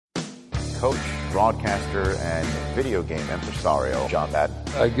coach, broadcaster, and video game impresario, John Madden.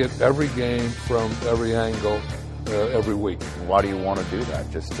 I get every game from every angle every week. Why do you want to do that?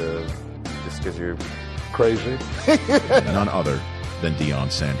 Just because you're crazy? None other than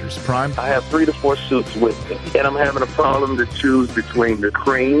Deion Sanders. Prime? I have 3 to 4 suits with me, and I'm having a problem to choose between the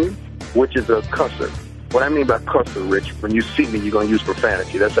cream, which is a cusser. What I mean by cusser, Rich, when you see me, you're going to use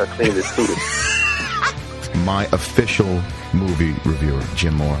profanity. That's how clean this suit is. My official movie reviewer,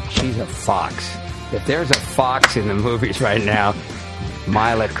 Jim Moore. She's a fox. If there's a fox in the movies right now,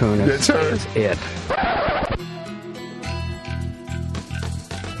 Mila Kunis is it.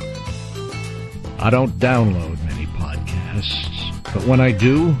 I don't download many podcasts, but when I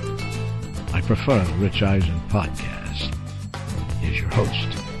do, I prefer the Rich Eisen podcast. Here's your host,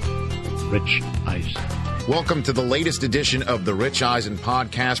 Rich Eisen. Welcome to the latest edition of the Rich Eisen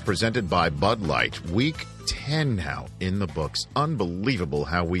podcast presented by Bud Light. Week 10 now in the books. Unbelievable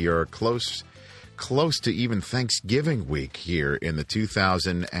how we are close to even Thanksgiving week here in the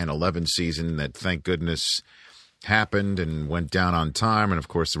 2011 season that, thank goodness, happened and went down on time. And of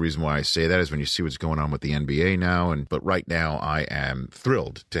course, the reason why I say that is when you see what's going on with the NBA now. But right now, I am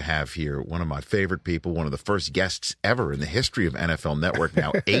thrilled to have here one of my favorite people, one of the first guests ever in the history of NFL Network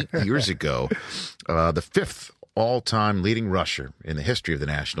now 8 years ago, the 5th all-time leading rusher in the history of the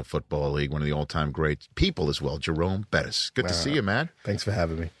National Football League, one of the all-time great people as well, Jerome Bettis. Good to see you, man. Thanks for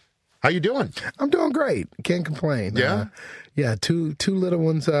having me. How you doing? I'm doing great. Can't complain. Yeah? Yeah, two little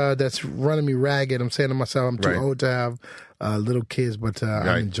ones that's running me ragged. I'm saying to myself, I'm too old to have little kids, but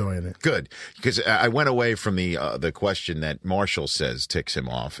I'm enjoying it. Good, because I went away from the question that Marshall says ticks him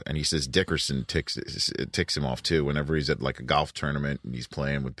off, and he says Dickerson ticks him off too. Whenever he's at like a golf tournament and he's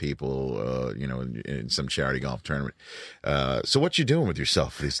playing with people, in some charity golf tournament. So what you doing with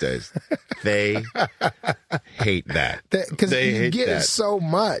yourself these days? They hate that because you get it so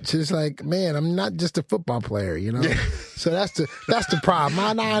much. It's like, man, I'm not just a football player, you know. So that's the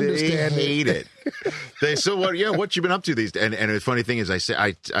problem. I understand. They hate it. So what? Yeah, what you been up to these? And the funny thing is, I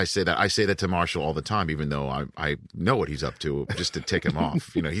say that to Marshall all the time, even though I know what he's up to, just to tick him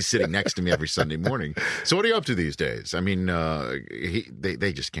off. You know, he's sitting next to me every Sunday morning. So what are you up to these days? I mean,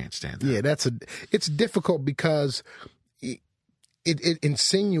 they just can't stand that. Yeah, it's difficult because it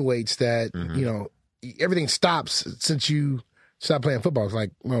insinuates that everything stops since you stop playing football. It's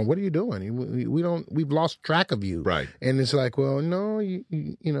like, well, what are you doing? We've lost track of you. Right. And it's like, well, no, you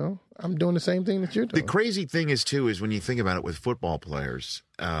know, I'm doing the same thing that you're doing. The crazy thing is, too, is when you think about it with football players,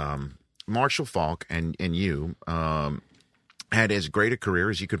 Marshall Faulk and you had as great a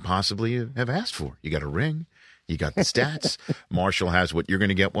career as you could possibly have asked for. You got a ring. You got the stats. Marshall has what you're going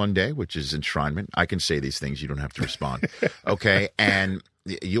to get one day, which is enshrinement. I can say these things. You don't have to respond. Okay. And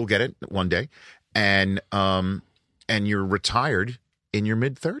you'll get it one day. And you're retired in your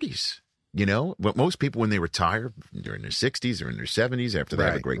mid-30s. You know, but most people, when they retire, they're in their 60s or in their 70s after they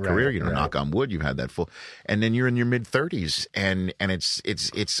have a great career. Knock on wood, you've had that full. And then you're in your mid-30s, and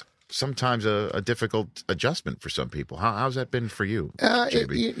it's sometimes a difficult adjustment for some people. How's that been for you,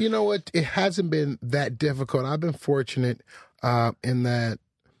 JB? You know what? It hasn't been that difficult. I've been fortunate in that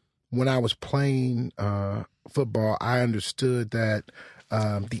when I was playing football, I understood that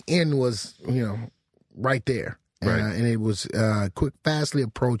the end was, right there. Right. And it was fastly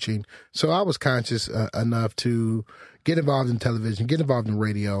approaching. So I was conscious enough to get involved in television, get involved in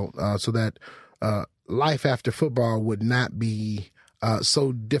radio, so that life after football would not be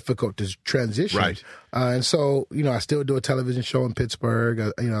so difficult to transition. Right. And so, I still do a television show in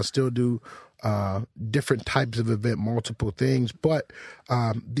Pittsburgh. I still do different types of event, multiple things. But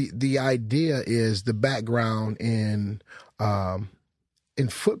the idea is the background in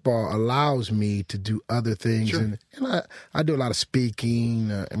football allows me to do other things. Sure. And I do a lot of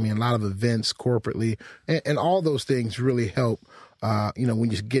speaking, a lot of events corporately, and all those things really help, when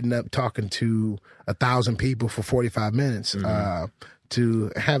you're getting up talking to 1,000 people for 45 minutes,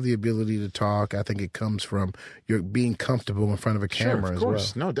 to have the ability to talk. I think it comes from your being comfortable in front of a camera as well. Of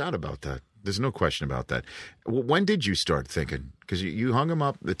course, no doubt about that. There's no question about that. When did you start thinking? Because you hung him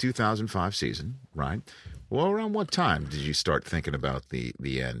up the 2005 season, right? Well, around what time did you start thinking about the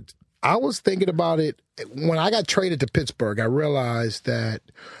end? I was thinking about it when I got traded to Pittsburgh. I realized that,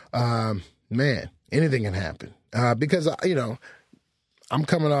 anything can happen. Because, I'm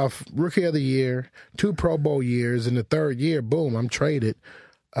coming off Rookie of the Year, 2 Pro Bowl years, and the 3rd year, boom, I'm traded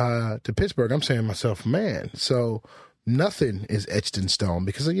to Pittsburgh. I'm saying to myself, man, so nothing is etched in stone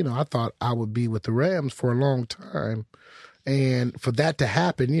because, I thought I would be with the Rams for a long time. And for that to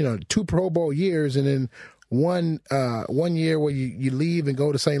happen, 2 Pro Bowl years and then one year where you leave and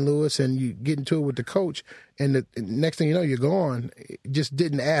go to St. Louis and you get into it with the coach, and the next thing you know, you're gone. It just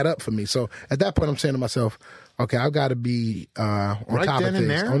didn't add up for me. So at that point, I'm saying to myself, okay, I've got to be on right top then of and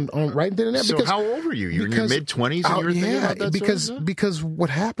things. there? Right then and there. So because, how old were you? You were in your mid-20s and you were thinking about that because, sort of stuff? because what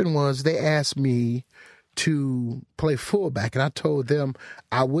happened was they asked me to play fullback, and I told them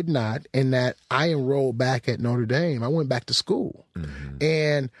I would not, and that I enrolled back at Notre Dame. I went back to school. Mm-hmm.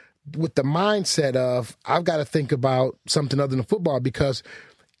 And with the mindset of I've got to think about something other than football, because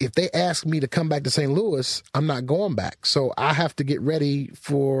if they ask me to come back to St. Louis, I'm not going back. So I have to get ready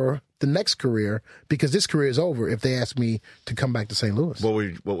for the next career, because this career is over if they ask me to come back to St. Louis.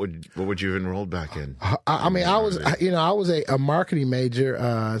 What would you have enrolled back in? I was a marketing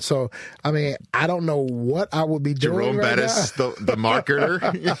major. So I mean, I don't know what I would be doing. Jerome right Bettis, now. the marketer.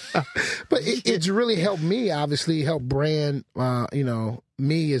 But it's really helped me, obviously, help brand,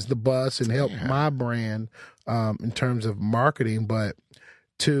 me as the bus, and help my brand in terms of marketing. But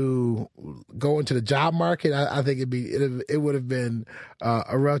to go into the job market, I think it would have been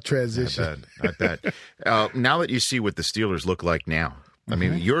a rough transition. I bet. Now that you see what the Steelers look like now, I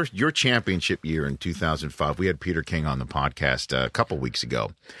mean, your championship year in 2005, we had Peter King on the podcast a couple weeks ago,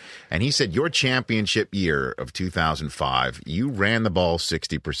 and he said your championship year of 2005, you ran the ball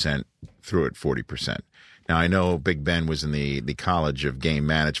 60%, threw it 40%. Now, I know Big Ben was in the College of Game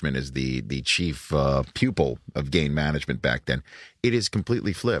Management as the chief pupil of game management back then. It is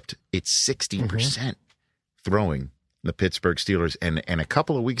completely flipped. It's 60% throwing the Pittsburgh Steelers. And a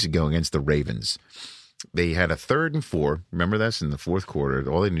couple of weeks ago against the Ravens, they had a 3rd and 4. Remember this? In the fourth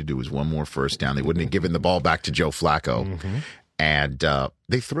quarter, all they needed to do was one more first down. They wouldn't have given the ball back to Joe Flacco. And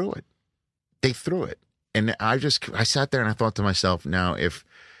they threw it. They threw it. And I sat there and I thought to myself, now, if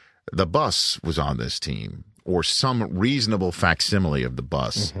the bus was on this team, or some reasonable facsimile of the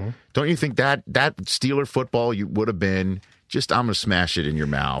bus, don't you think that Steeler football you would have been just, I'm going to smash it in your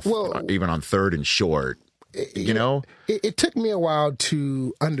mouth, even on 3rd and short, you know? It took me a while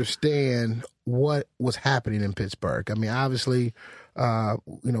to understand what was happening in Pittsburgh. I mean, obviously,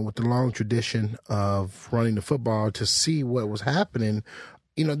 with the long tradition of running the football, to see what was happening,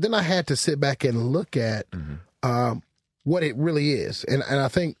 then I had to sit back and look at what it really is. And I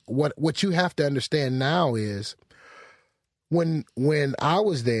think what you have to understand now is when I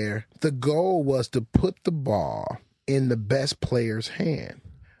was there, the goal was to put the ball in the best player's hand.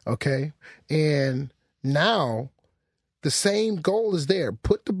 Okay? And now the same goal is there.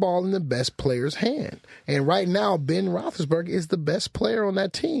 Put the ball in the best player's hand. And right now, Ben Roethlisberger is the best player on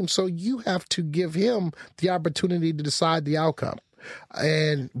that team. So you have to give him the opportunity to decide the outcome.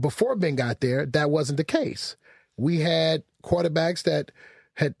 And before Ben got there, that wasn't the case. We had quarterbacks that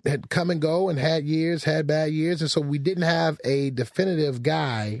had come and go and had bad years. And so we didn't have a definitive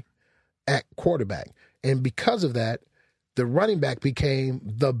guy at quarterback. And because of that, the running back became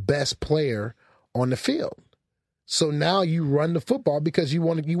the best player on the field. So now you run the football because you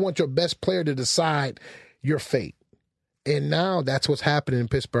want your best player to decide your fate. And now that's what's happening in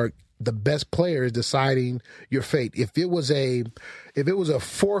Pittsburgh. The best player is deciding your fate. If it was a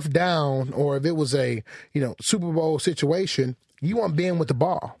 4th down, or if it was a Super Bowl situation, you want Ben with the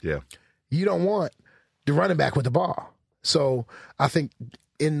ball. Yeah. You don't want the running back with the ball. So I think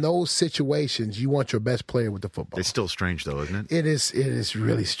in those situations, you want your best player with the football. It's still strange, though, isn't it? It is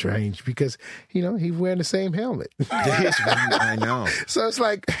really strange because, he's wearing the same helmet. I know. So it's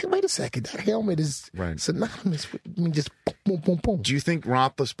like, hey, wait a second. That helmet is synonymous with just boom, boom, boom. Do you think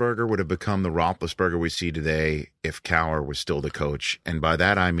Roethlisberger would have become the Roethlisberger we see today if Cowher was still the coach? And by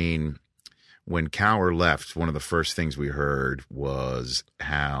that, I mean, when Cowher left, one of the first things we heard was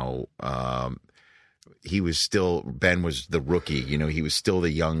how Ben was the rookie. He was still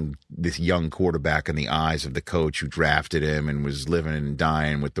this young quarterback in the eyes of the coach who drafted him and was living and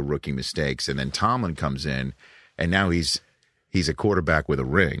dying with the rookie mistakes. And then Tomlin comes in, and now he's a quarterback with a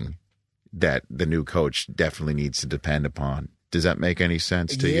ring that the new coach definitely needs to depend upon. Does that make any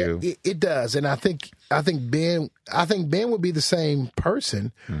sense to you? It does. And I think Ben would be the same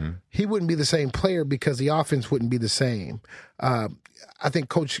person. Mm-hmm. He wouldn't be the same player because the offense wouldn't be the same. I think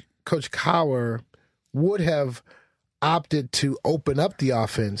Coach Cowher would have opted to open up the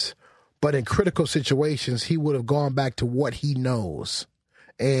offense, but in critical situations, he would have gone back to what he knows.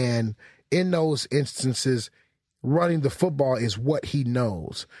 And in those instances, running the football is what he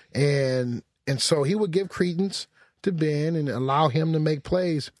knows. And so he would give credence to Ben and allow him to make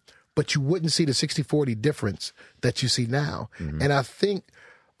plays, but you wouldn't see the 60-40 difference that you see now. Mm-hmm. And I think,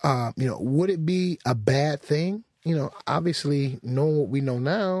 would it be a bad thing obviously knowing what we know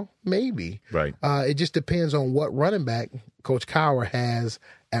now, maybe. Right. It just depends on what running back Coach Cowher has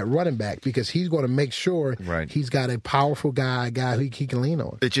at running back, because he's going to make sure he's got a powerful guy who he can lean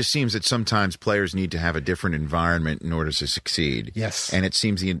on. It just seems that sometimes players need to have a different environment in order to succeed. Yes. And it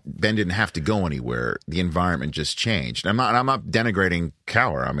seems Ben didn't have to go anywhere. The environment just changed. I'm not denigrating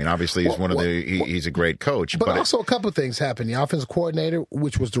Cowher. I mean, obviously he's a great coach. But also a couple of things happened. The offensive coordinator,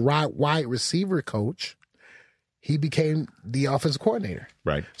 which was the wide receiver coach, he became the offensive coordinator.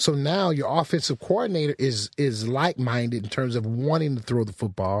 Right. So now your offensive coordinator is like-minded in terms of wanting to throw the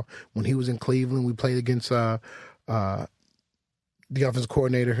football. When he was in Cleveland, we played against the offensive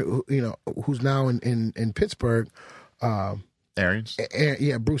coordinator who's now in Pittsburgh. Arians?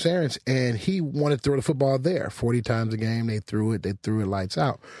 Bruce Arians. And he wanted to throw the football there. 40 times a game, they threw it lights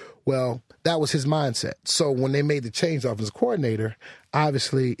out. Well, that was his mindset. So when they made the change to offensive coordinator,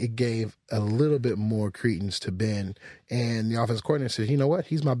 obviously it gave a little bit more credence to Ben. And the offensive coordinator says, you know what?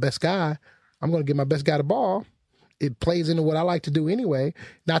 He's my best guy. I'm going to give my best guy the ball. It plays into what I like to do anyway.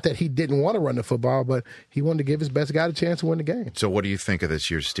 Not that he didn't want to run the football, but he wanted to give his best guy the chance to win the game. So what do you think of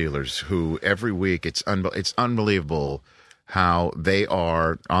this year's Steelers, who every week it's unbelievable how they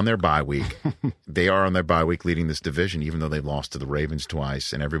are on their bye week. They are on their bye week leading this division, even though they lost to the Ravens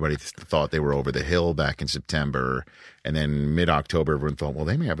twice, and everybody thought they were over the hill back in September. And then mid-October, everyone thought, well,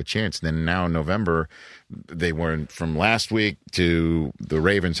 they may have a chance. And then now in November, they were from last week to the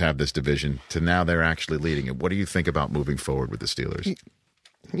Ravens have this division to now they're actually leading it. What do you think about moving forward with the Steelers?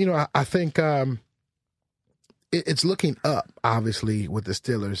 I think it's looking up, obviously, with the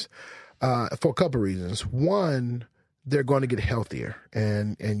Steelers for a couple of reasons. One, they're going to get healthier.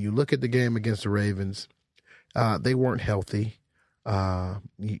 And you look at the game against the Ravens, they weren't healthy.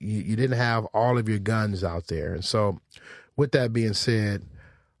 You didn't have all of your guns out there. And so with that being said,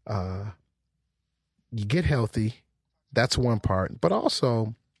 you get healthy. That's one part. But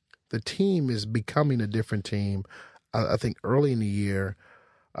also the team is becoming a different team. I think early in the year,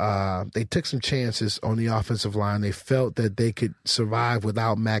 they took some chances on the offensive line. They felt that they could survive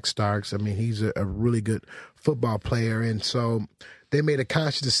without Max Starks. I mean, he's a really good football player. And so they made a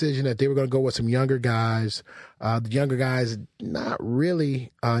conscious decision that they were going to go with some younger guys. The younger guys didn't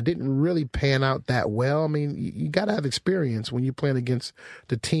really pan out that well. I mean, you got to have experience when you're playing against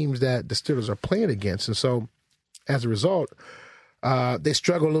the teams that the Steelers are playing against. And so as a result, they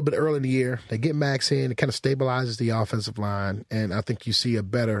struggle a little bit early in the year. They get Max in. It kind of stabilizes the offensive line, and I think you see a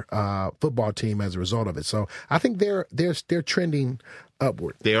better football team as a result of it. So I think they're trending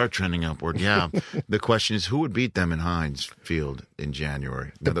upward. They are trending upward, yeah. The question is, who would beat them in Heinz Field in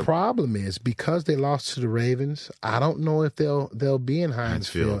January? The problem is, because they lost to the Ravens, I don't know if they'll be in Heinz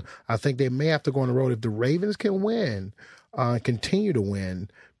Field. I think they may have to go on the road. If the Ravens can win, continue to win,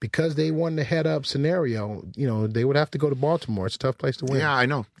 because they won the head-up scenario, they would have to go to Baltimore. It's a tough place to win. Yeah, I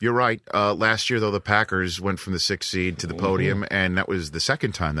know. You're right. Last year, though, the Packers went from the 6th seed to the podium, and that was the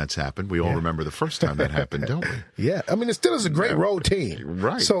second time that's happened. We all remember the first time that happened, don't we? Yeah. I mean, the Steelers are a great road team.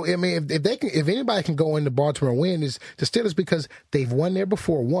 Right. So, I mean, if anybody can go into Baltimore and win, is the Steelers, because they've won there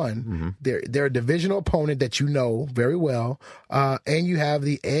before. They're a divisional opponent that you know very well, and you have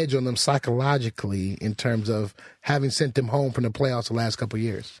the edge on them psychologically in terms of having sent them home from the playoffs the last couple of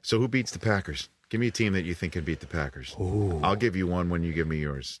years. So who beats the Packers? Give me a team that you think can beat the Packers. Ooh. I'll give you one when you give me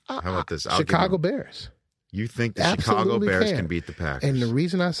yours. How about this? Chicago Bears. You think the Chicago Bears can beat the Packers? And the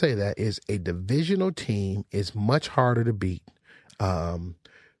reason I say that is a divisional team is much harder to beat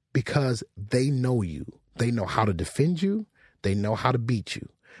because they know you. They know how to defend you. They know how to beat you.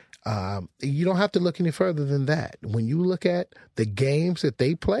 You don't have to look any further than that. When you look at the games that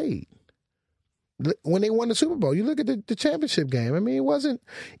they played, when they won the Super Bowl, you look at the championship game. I mean, it wasn't,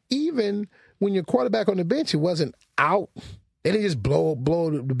 even when your quarterback on the bench, it wasn't out. They didn't just blow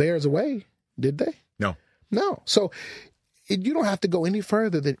the Bears away, did they? No. So you don't have to go any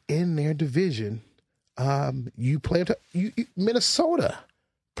further than in their division. You play Minnesota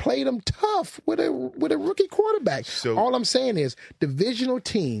played them tough with a rookie quarterback. So, all I'm saying is divisional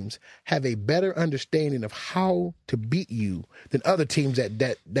teams have a better understanding of how to beat you than other teams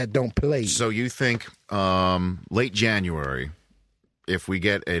that don't play. So you think late January, if we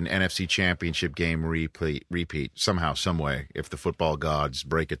get an NFC Championship game repeat somehow, some way, if the football gods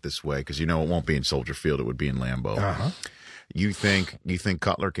break it this way, because it won't be in Soldier Field, it would be in Lambeau. You think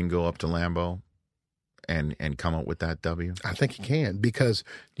Cutler can go up to Lambeau and come up with that W? I think he can, because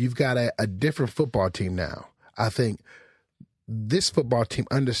you've got a different football team now. I think this football team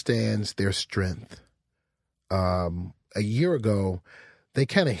understands their strength. A year ago, they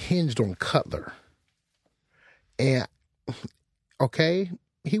kind of hinged on Cutler. And, okay,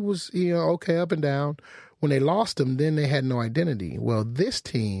 he was, okay, up and down. when they lost him, then they had no identity. Well, this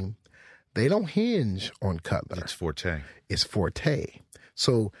team, they don't hinge on Cutler. It's Forte. It's Forte.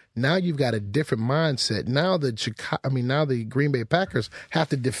 So now you've got a different mindset. Now the Green Bay Packers have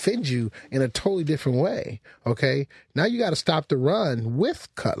to defend you in a totally different way. Okay. Now you got to stop the run with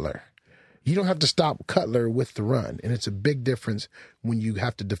Cutler. You don't have to stop Cutler with the run. And it's a big difference when you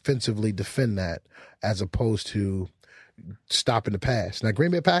have to defensively defend that as opposed to stopping the pass. Now, Green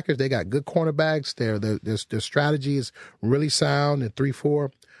Bay Packers, they got good cornerbacks. Their strategy is really sound in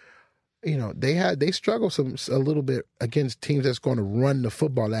 3-4. You know, they struggle a little bit against teams that's going to run the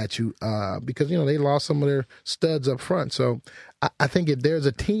football at you because, you know, they lost some of their studs up front. So I think if there's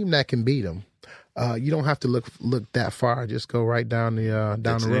a team that can beat them, you don't have to look that far. Just go right down the road.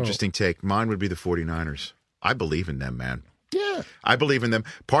 That's an interesting take. Mine would be the 49ers. I believe in them, man. Yeah. I believe in them.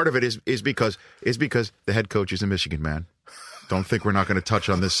 Part of it is because the head coach is a Michigan man. Don't think we're not going to touch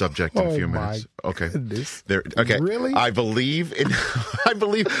on this subject in a few minutes. Okay. Okay. Really? I believe.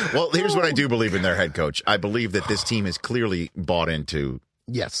 Well, here's what I do believe in their head coach. I believe that this team is clearly bought into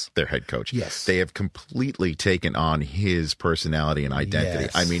their head coach. Yes. They have completely taken on his personality and identity.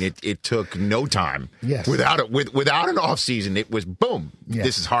 Yes. I mean, it took no time. Yes. Without an offseason, it was boom. Yes.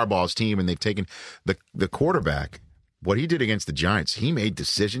 This is Harbaugh's team, and they've taken the quarterback. What he did against the Giants, he made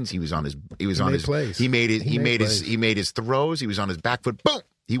decisions. He was on his plays. He made his throws. He was on his back foot. Boom,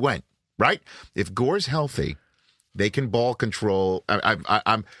 he went right. If Gore's healthy, they can ball control.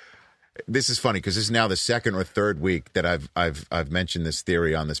 I'm. This is funny because this is now the second or third week that I've mentioned this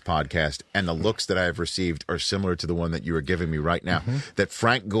theory on this podcast, and the looks that I have received are similar to the one that you are giving me right now. Mm-hmm. That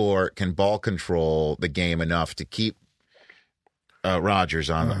Frank Gore can ball control the game enough to keep Rodgers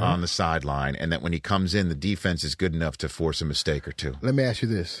on the sideline, and that when he comes in, the defense is good enough to force a mistake or two. Let me ask you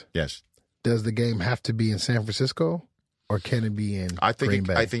this. Yes. Does the game have to be in San Francisco, or can it be in Green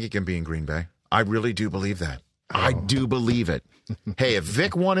Bay? I think it can be in Green Bay. I really do believe that. I do believe it. Hey, if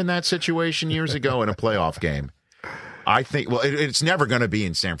Vic won in that situation years ago in a playoff game, I think, well, it's never going to be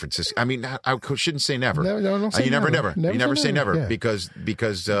in San Francisco. I mean, I shouldn't say never. No, don't say you never. Never You never say never yeah. because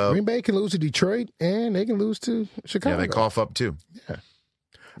Green Bay can lose to Detroit and they can lose to Chicago. Yeah, they cough up too. Yeah.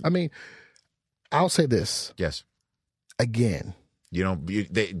 I mean, I'll say this. Yes. Again. You want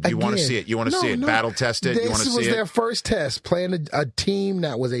to see it. You want to see it. Battle tested. You want to see it. This was their first test playing a team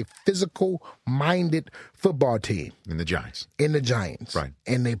that was a physical-minded football team. In the Giants. Right.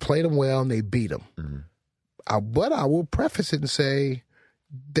 And they played them well and they beat them. Mm-hmm. But I will preface it and say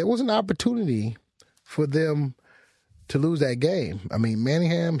there was an opportunity for them to lose that game. I mean,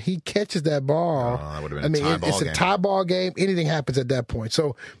 Manningham, he catches that ball. Oh, that would have been it's a tie ball game. Anything happens at that point.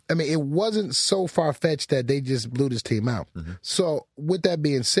 So, I mean, it wasn't so far-fetched that they just blew this team out. Mm-hmm. So, with that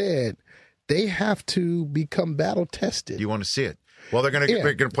being said, they have to become battle-tested. You want to see it. Well, they're going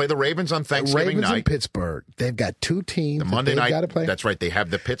to play the Ravens on Thanksgiving night. Ravens in Pittsburgh. They've got two teams. The Monday night. Got to play. That's right. They have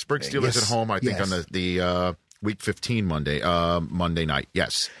the Pittsburgh Steelers at home. I think on the Week 15 Monday night.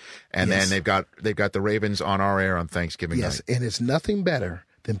 Yes, and then they've got the Ravens on our air on Thanksgiving night. Yes, and it's nothing better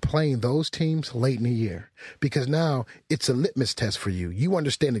than playing those teams late in the year because now it's a litmus test for you. You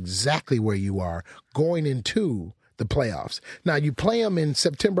understand exactly where you are going into the playoffs. Now you play them in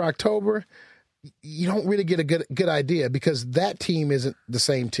September, October. You don't really get a good idea because that team isn't the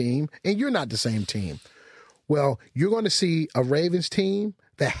same team and you're not the same team. Well, you're going to see a Ravens team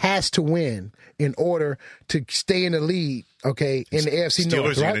that has to win in order to stay in the lead, okay, in the AFC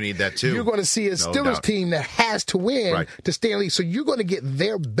North. Steelers are going to need that too. You're going to see a Steelers team that has to win to stay in the lead. So you're going to get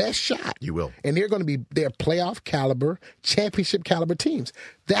their best shot. You will. And they're going to be their playoff caliber, championship caliber teams.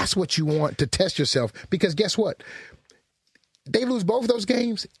 That's what you want to test yourself because guess what? They lose both of those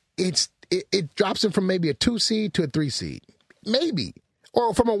games, it drops them from maybe a 2 seed to a 3 seed. Maybe.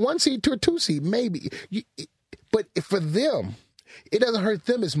 Or from a 1 seed to a 2 seed. Maybe. But for them, it doesn't hurt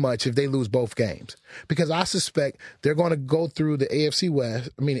them as much if they lose both games because I suspect they're going to go through the AFC West,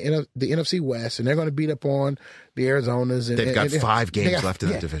 the NFC West, and they're going to beat up on the Arizonas. And, They've got 5 games left in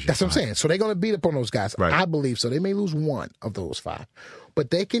that division. That's what I'm saying. So they're going to beat up on those guys. Right. I believe so. They may lose one of those 5,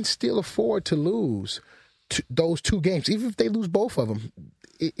 but they can still afford to lose those 2 games. Even if they lose both of them,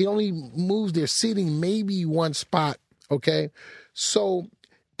 it only moves their seeding maybe 1 spot, okay? So,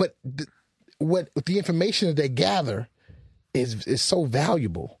 but what the information that they gather is so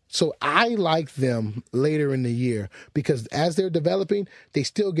valuable. So I like them later in the year because as they're developing, they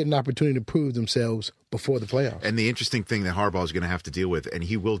still get an opportunity to prove themselves before the playoffs. And the interesting thing that Harbaugh is going to have to deal with, and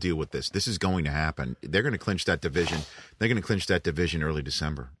he will deal with this is going to happen. They're going to clinch that division. They're going to clinch that division early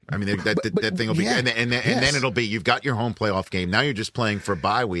December. I mean, that thing will be, and then it'll be, you've got your home playoff game. Now you're just playing for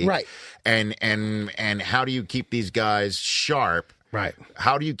bye week. Right. And how do you keep these guys sharp Right.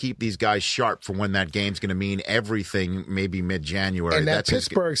 How do you keep these guys sharp for when that game's going to mean everything, maybe mid-January? And that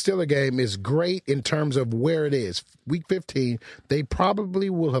Pittsburgh Steelers game is great in terms of where it is. Week 15, they probably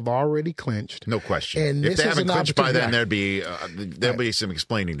will have already clinched. No question. And if they haven't clinched by then, there'll be right. some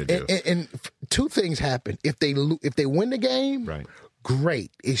explaining to do. And two things happen. If they win the game, right. Great.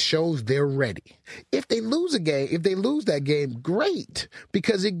 It shows they're ready. If they lose that game, great.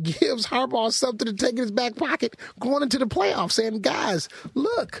 Because it gives Harbaugh something to take in his back pocket going into the playoffs, saying, guys,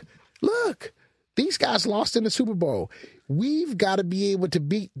 look, these guys lost in the Super Bowl. We've got to be able to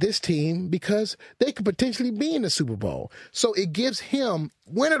beat this team because they could potentially be in the Super Bowl. So it gives him,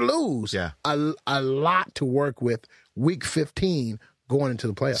 win or lose, a lot to work with week 15 going into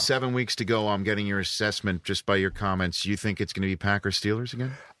the playoffs. 7 weeks to go. I'm getting your assessment just by your comments. You think it's going to be Packers-Steelers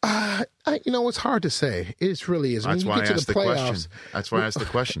again? It's hard to say. It really is. That's why I asked the question. That's why I asked the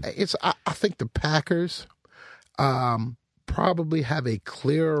question. I think the Packers probably have a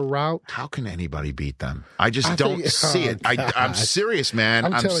clearer route. How can anybody beat them? I just don't see it. I'm serious, man.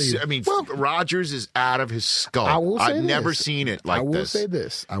 I'm telling you. I mean, Rodgers is out of his skull. I've never seen it like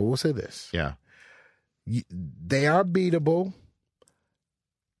this. I will say this. Yeah. They are beatable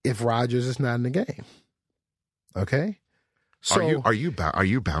if Rodgers is not in the game. Okay? So are you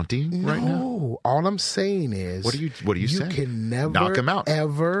bountying right now? No. All I'm saying is what are you saying? You can never knock him out.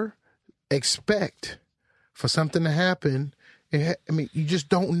 Ever expect for something to happen. I mean, you just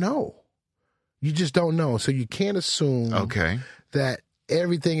don't know. So you can't assume that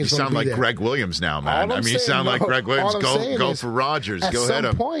everything is going to be there. You sound like Greg Williams now, man. You sound like Greg Williams. Go for Rodgers. Go ahead.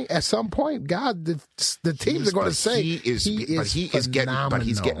 At some point, God, the teams are going to say he's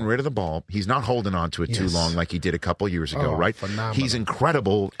getting rid of the ball. He's not holding on to it too long like he did a couple years ago, right? Phenomenal. He's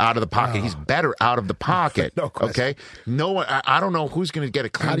incredible out of the pocket. He's better out of the pocket. No question. Okay? No one. I don't know who's going to get a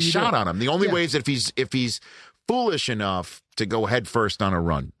clean shot on him. The only way is if he's foolish enough to go head first on a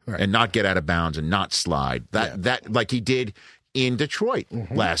run and not get out of bounds and not slide. That like he did in Detroit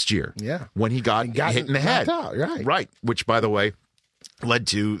last year when he got hit in the head. Out, right. Which, by the way, led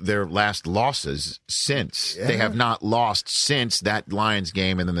to their last losses since. They have not lost since that Lions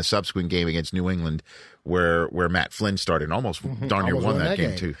game and then the subsequent game against New England where Matt Flynn started and almost darn near won that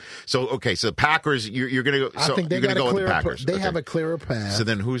game too. So, so the Packers, you're going to go. So I think you're going to go with the Packers. They have a clearer path. So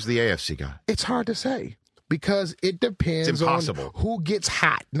then who's the AFC guy? It's hard to say. Because it depends on who gets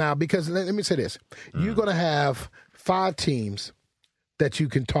hot. Now, because let me say this. You're going to have 5 teams that you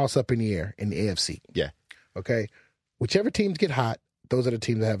can toss up in the air in the AFC. Yeah. Okay? Whichever teams get hot, those are the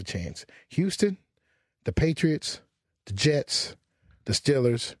teams that have a chance. Houston, the Patriots, the Jets, the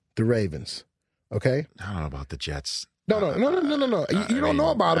Steelers, the Ravens. Okay? I don't know about the Jets. No. You don't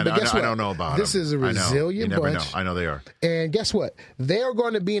know about them, but guess what? I don't know about this them. Is a resilient bunch. You never know. bunch. I know they are. And guess what? They are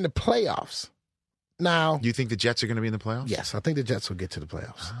going to be in the playoffs. Now, you think the Jets are going to be in the playoffs? Yes, I think the Jets will get to the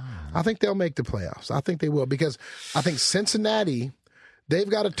playoffs. Oh. I think they'll make the playoffs. I think they will because I think Cincinnati, they've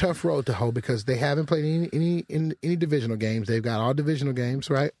got a tough road to hoe because they haven't played any divisional games. They've got all divisional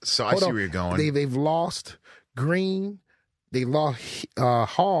games, right? So I see where you're going. They've lost Green. They lost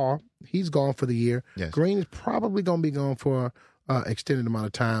Hall. He's gone for the year. Yes. Green is probably going to be gone for an extended amount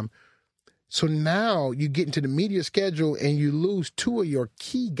of time. So now you get into the media schedule and you lose 2 of your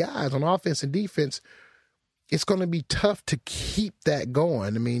key guys on offense and defense. It's going to be tough to keep that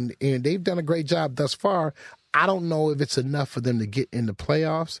going. I mean, and they've done a great job thus far. I don't know if it's enough for them to get in the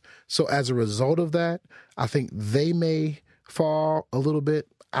playoffs. So as a result of that, I think they may fall a little bit.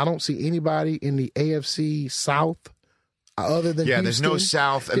 I don't see anybody in the AFC South other than Houston. There's no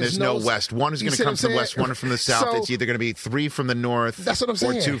South and there's no West. One is going to come from the West, one from the South. So, it's either going to be 3 from the North that's what I'm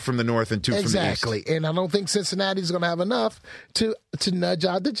saying. Or 2 from the North and 2 from the East. Exactly. And I don't think Cincinnati's going to have enough to nudge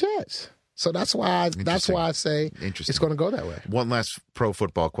out the Jets. So that's why I say it's going to go that way. One last pro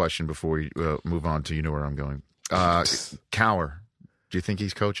football question before we move on to where I'm going. Cowher, do you think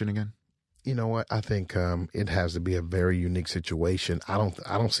he's coaching again? You know what? I think it has to be a very unique situation. I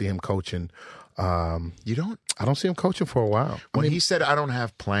don't see him coaching. You don't? I don't see him coaching for a while. When he said, I don't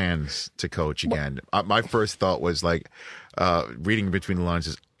have plans to coach again, my first thought was like, reading between the lines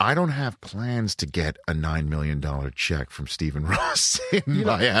is, I don't have plans to get a $9 million check from Stephen Ross in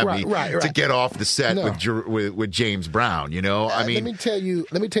Miami to get off the set with James Brown. I mean, let me tell you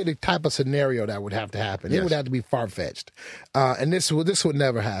the type of scenario that would have to happen. It would have to be far-fetched, and this would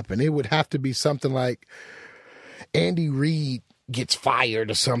never happen. It would have to be something like Andy Reid gets fired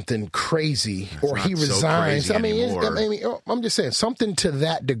or something crazy, or he resigns. So I'm just saying something to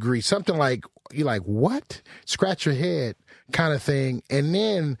that degree. Something like you're like, what? Scratch your head. kind of thing. And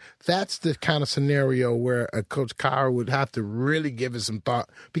then that's the kind of scenario where a Coach Cowher would have to really give it some thought,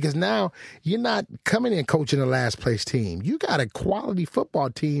 because now you're not coming in coaching a last place team. You got a quality football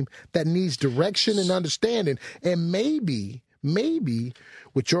team that needs direction and understanding. And maybe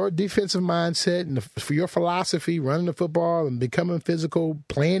with your defensive mindset and for your philosophy, running the football and becoming physical,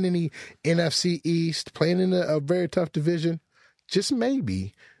 playing in the NFC East, playing in a very tough division, just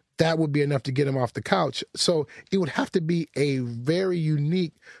maybe that would be enough to get him off the couch. So it would have to be a very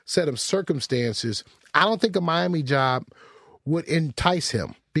unique set of circumstances. I don't think a Miami job would entice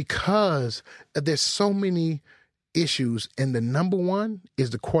him because there's so many issues. And the number one is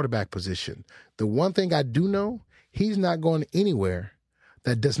the quarterback position. The one thing I do know, he's not going anywhere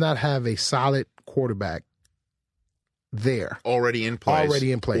that does not have a solid quarterback there. Already in place.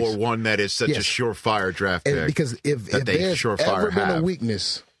 Or one that is such a surefire draft pick. Because if there's ever been a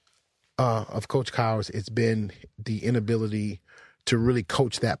weakness of Coach Cowher's, it's been the inability to really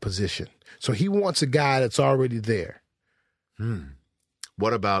coach that position. So he wants a guy that's already there.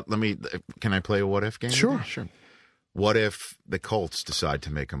 What about, can I play a what if game? Sure. What if the Colts decide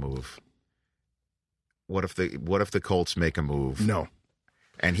to make a move? What if the Colts make a move? No.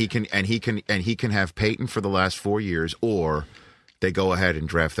 And he can have Peyton for the last 4 years, or they go ahead and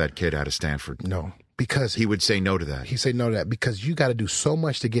draft that kid out of Stanford. No, because he would say no to that. He'd say no to that because you got to do so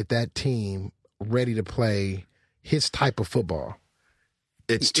much to get that team ready to play his type of football.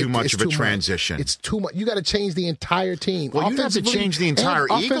 It's too much of a transition. It's too much. You got to change the entire team. Well, you have to change the entire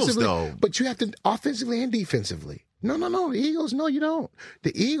Eagles, though. But you have to offensively and defensively. No. The Eagles, no, you don't.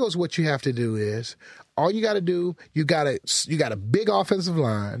 The Eagles, what you have to do is, all you got to do, you got a big offensive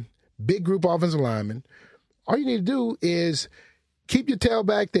line, big group offensive lineman. All you need to do is keep your tail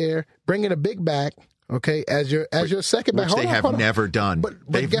back there, bring in a big back, okay, as your second back. Which they have never done. But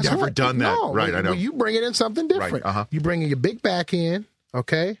they've never done that. No, right, I know. You bring it in something different. Right, You bring in your big back in,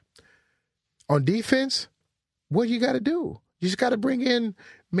 okay? On defense, what you got to do? You just got to bring in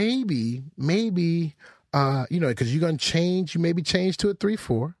maybe, because you're going to change. You maybe change to a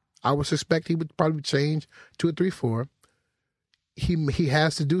 3-4. I would suspect he would probably change to a 3-4. He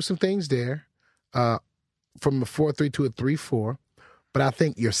has to do some things there from a 4-3 to a 3-4. But I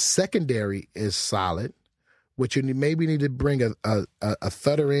think your secondary is solid, which you maybe need to bring a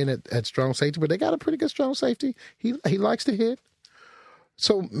thudder in at strong safety. But they got a pretty good strong safety. He likes to hit.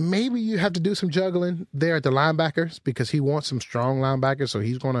 So maybe you have to do some juggling there at the linebackers because he wants some strong linebackers. So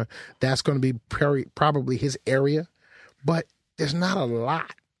that's going to be probably his area. But there's not a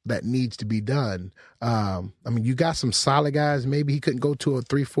lot that needs to be done. You got some solid guys. Maybe he couldn't go to a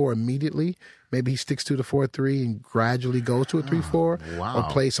 3-4 immediately. Maybe he sticks to the 4-3 and gradually goes to a 3-4 or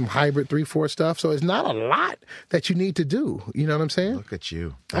play some hybrid 3-4 stuff. So it's not a lot that you need to do. You know what I'm saying? Look at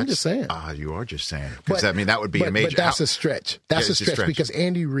you. I'm just saying. You are just saying. Because, that would be a major... But that's a stretch. That's a stretch because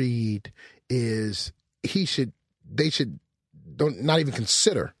Andy Reid they should not even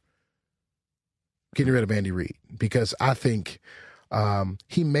consider getting rid of Andy Reid because I think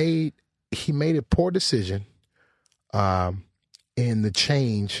he made a poor decision in the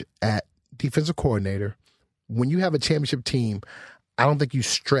change at defensive coordinator. When you have a championship team, I don't think you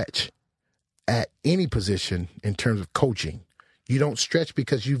stretch at any position in terms of coaching. You don't stretch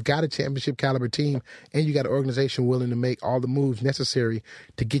because you've got a championship caliber team and you got an organization willing to make all the moves necessary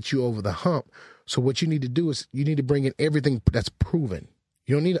to get you over the hump. So what you need to do is you need to bring in everything that's proven.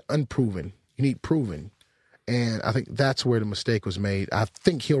 You don't need unproven. You need proven. And I think that's where the mistake was made. I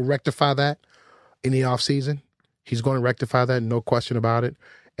think he'll rectify that in the offseason. He's going to rectify that, no question about it.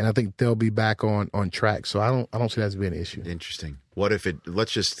 And I think they'll be back on track. So I don't see that as being an issue. Interesting. What if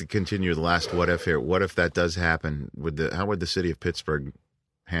let's just continue the last what if here. What if that does happen? How would the city of Pittsburgh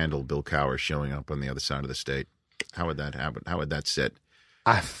handle Bill Cowher showing up on the other side of the state? How would that happen? How would that sit?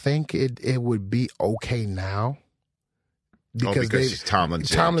 I think it would be okay now. Because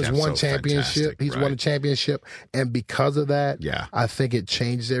Tomlin's won championship. He's won a championship. And because of that, I think it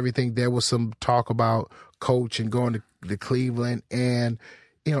changes everything. There was some talk about Coach and going to Cleveland. And,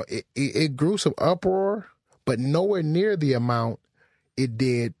 it grew some uproar, but nowhere near the amount it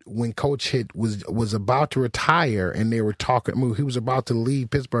did when Coach was about to retire and they were talking. He was about to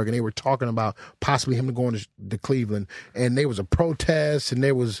leave Pittsburgh and they were talking about possibly him going to Cleveland. And there was a protest and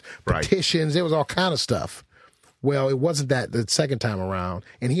there was petitions. There was all kind of stuff. Well, it wasn't that the second time around.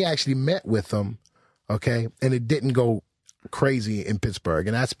 And he actually met with them, okay? And it didn't go crazy in Pittsburgh.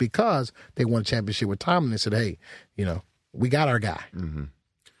 And that's because they won a championship with Tomlin and said, hey, we got our guy. Mm-hmm.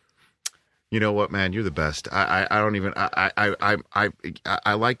 You know what, man? You're the best. I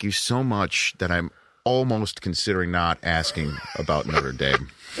like you so much that I'm almost considering not asking about Notre Dame.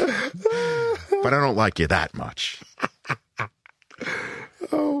 But I don't like you that much.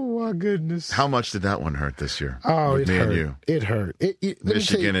 Oh my goodness! How much did that one hurt this year? Oh, with it me hurt. and you. It hurt.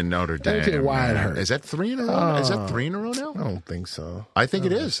 Michigan and Notre Dame. Let me tell you why it hurt. Is that 3 in a row? Is that 3 in a row now? I don't think so. I think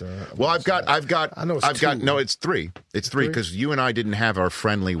it is. Well, I've got. I know it's 2. No, it's 3. It's 3 because you and I didn't have our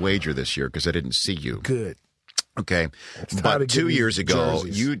friendly wager this year because I didn't see you. Good. Okay, but 2 years ago,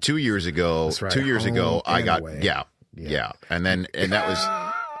 jerseys. 2 years ago, That's right. 2 years Home ago, I and got away. yeah, and that was.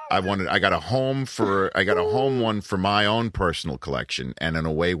 I got a home one for my own personal collection and an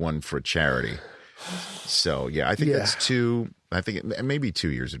away one for charity. So yeah, I think that's 2. I think it may be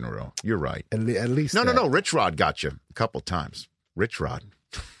 2 years in a row. You're right. At least No. Rich Rod got you a couple times. Rich Rod.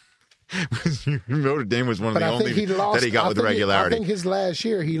 Notre Dame was one of the only that he got with regularity. I think his last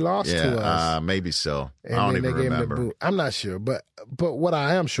year he lost to us. Maybe so. And I don't then even they gave him the remember. boot. I'm not sure, but what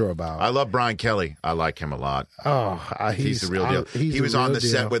I am sure about. I love Brian Kelly. I like him a lot. He's the real deal. He was on the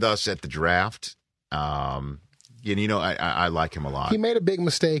set with us at the draft. I like him a lot. He made a big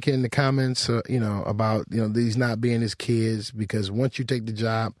mistake in the comments, about these not being his kids, because once you take the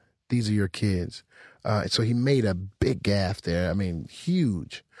job, these are your kids. So he made a big gaffe there. I mean,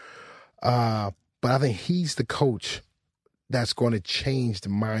 huge. But I think he's the coach that's going to change the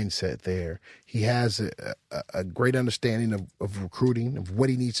mindset there. He has a great understanding of recruiting, of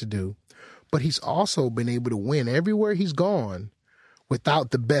what he needs to do. But he's also been able to win everywhere he's gone without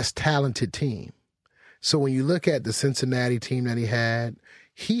the best talented team. So when you look at the Cincinnati team that he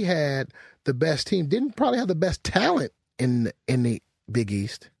had the best team. Didn't probably have the best talent in the Big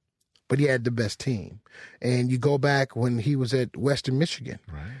East, but he had the best team. And you go back when he was at Western Michigan.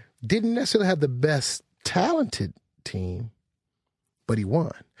 Right. Didn't necessarily have the best talented team, but he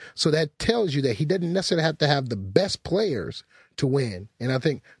won. So that tells you that he doesn't necessarily have to have the best players to win. And I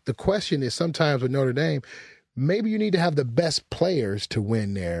think the question is sometimes with Notre Dame, maybe you need to have the best players to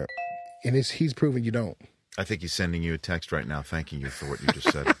win there. And he's proven you don't. I think he's sending you a text right now thanking you for what you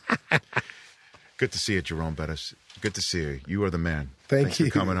just said. Good to see you, Jerome Bettis. Good to see you. You are the man. Thanks you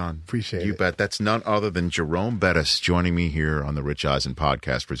for coming on. Appreciate it. You bet. That's none other than Jerome Bettis joining me here on the Rich Eisen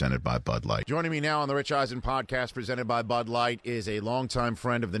podcast presented by Bud Light. Joining me now on the Rich Eisen podcast presented by Bud Light is a longtime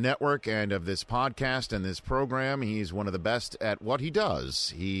friend of the network and of this podcast and this program. He's one of the best at what he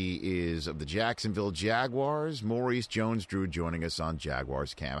does. He is of the Jacksonville Jaguars. Maurice Jones-Drew joining us on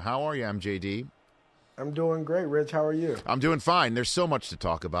Jaguars Cam. How are you, MJD? I'm doing great, Rich. How are you? I'm doing fine. There's so much to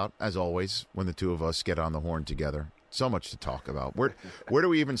talk about, as always, when the two of us get on the horn together. So much to talk about. Where do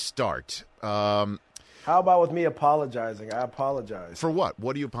we even start? How about with me apologizing? I apologize. For what?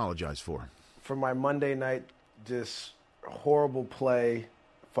 What do you apologize for? For my Monday night, just horrible play,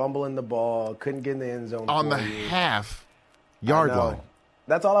 fumbling the ball, couldn't get in the end zone. On the half-yard line.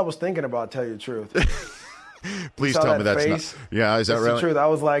 That's all I was thinking about, tell you the truth. Please tell me that's face? not. Yeah, is that It's really? the truth. I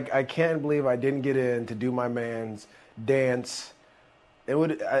was like, I can't believe I didn't get in to do my man's dance. It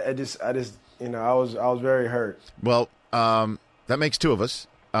would. I just. I was very hurt. Well, that makes two of us.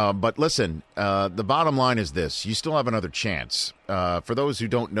 But listen, the bottom line is this: you still have another chance. For those who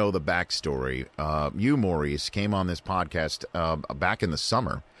don't know the backstory, you, Maurice, came on this podcast back in the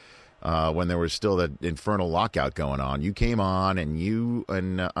summer. When there was still that infernal lockout going on, you came on and you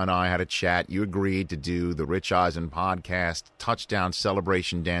and I had a chat. You agreed to do the Rich Eisen podcast touchdown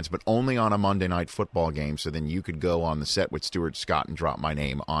celebration dance, but only on a Monday night football game. So then you could go on the set with Stuart Scott and drop my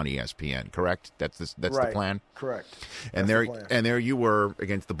name on ESPN. Correct? That's right. the plan. Correct. And there you were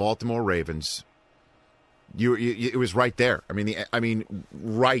against the Baltimore Ravens. It was right there. I mean,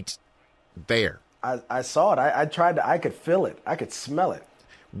 right there. I saw it. I tried to. I could feel it. I could smell it.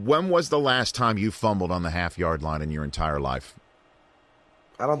 When was the last time you fumbled on the half-yard line in your entire life?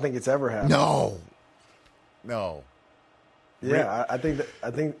 I don't think it's ever happened. No. Yeah, I think.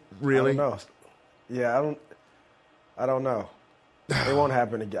 Really? I don't know. Yeah, I don't know. It won't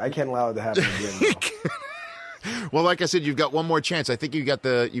happen again. I can't allow it to happen again. No. Well, like I said, you've got one more chance. I think you've got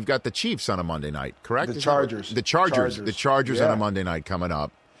the Chiefs on a Monday night, correct? The Chargers. The Chargers Yeah. on a Monday night coming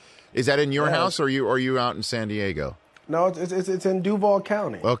up. Is that in your house, or are you out in San Diego? No, it's in Duval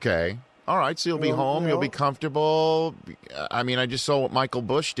County. Okay. All right, so you'll be home. You'll be comfortable. I mean, I just saw what Michael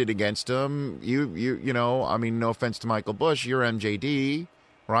Bush did against him. You know, I mean, no offense to Michael Bush, you're MJD,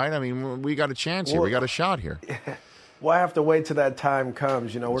 right? I mean, we got a chance here. We got a shot here. Well, I have to wait till that time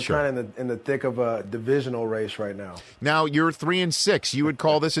comes. You know, we're Sure. kind of in the thick of a divisional race right now. Now, you're 3-6. You would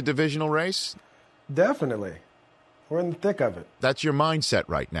call this a divisional race? Definitely, we're in the thick of it. That's your mindset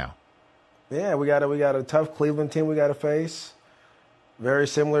right now. Yeah, we got a tough Cleveland team we got to face, very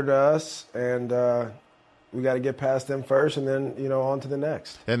similar to us, and we got to get past them first, and then on to the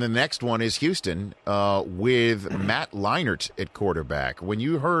next. And the next one is Houston with Matt Leinart at quarterback. When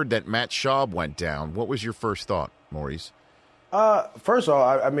you heard that Matt Schaub went down, what was your first thought, Maurice? First of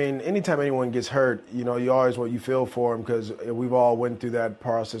all, I mean, anytime anyone gets hurt, you always you feel for them because we've all went through that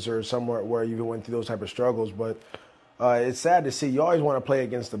process or somewhere where you went through those type of struggles. But it's sad to see. You always want to play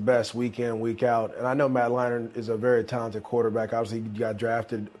against the best week in, week out. And I know Matt Leinart is a very talented quarterback. Obviously, he got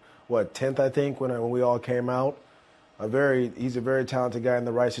drafted, 10th, I think, when we all came out. He's a very talented guy in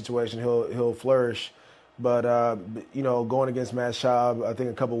the right situation. He'll flourish. But, going against Matt Schaub, I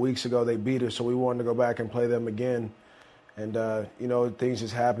think a couple weeks ago they beat us, so we wanted to go back and play them again. And, things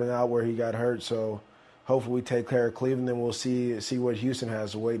just happening out where he got hurt. So hopefully we take care of Cleveland, and we'll see what Houston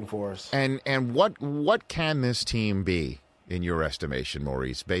has waiting for us. And what can this team be, in your estimation,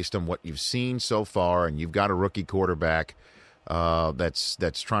 Maurice, based on what you've seen so far? And you've got a rookie quarterback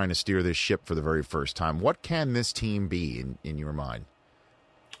that's trying to steer this ship for the very first time. What can this team be in your mind?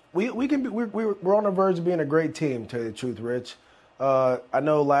 We can be. We're on the verge of being a great team, to tell you the truth, Rich. I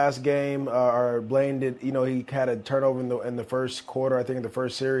know last game, Blaine did. He had a turnover in the first quarter, I think, in the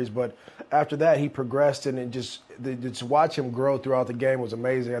first series. But after that, he progressed, and just watch him grow throughout the game was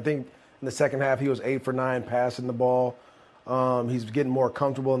amazing. I think in the second half, he was 8 for 9 passing the ball. He's getting more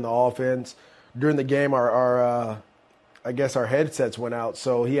comfortable in the offense. During the game, our headsets went out,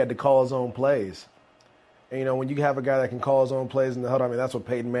 so he had to call his own plays. And when you have a guy that can call his own plays in the huddle, I mean, that's what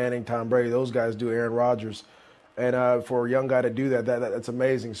Peyton Manning, Tom Brady, those guys do. Aaron Rodgers. And for a young guy to do that's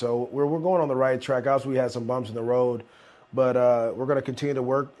amazing. So we're going on the right track. Obviously, we had some bumps in the road, but we're going to continue to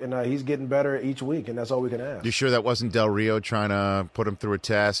work, and he's getting better each week, and that's all we can ask. You sure that wasn't Del Rio trying to put him through a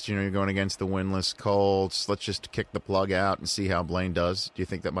test? You're going against the winless Colts. Let's just kick the plug out and see how Blaine does. Do you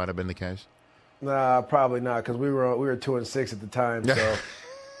think that might have been the case? Nah, probably not, because we were 2-6 at the time. So,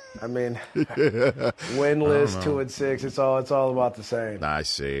 I mean, winless, 2-6. It's all about the same. I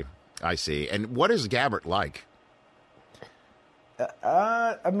see. And what is Gabbert like?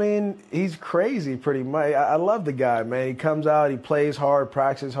 I mean, he's crazy pretty much. I love the guy, man. He comes out, he plays hard,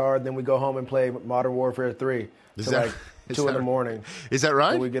 practices hard, then we go home and play Modern Warfare 3 to 2 in the morning. Is that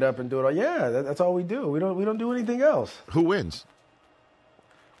right? And we get up and do it all. Yeah, that's all we do. We don't do anything else. Who wins?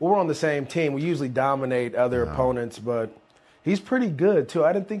 Well, we're on the same team. We usually dominate other opponents, but he's pretty good, too.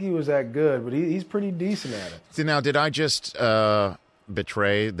 I didn't think he was that good, but he's pretty decent at it. See, now, did I just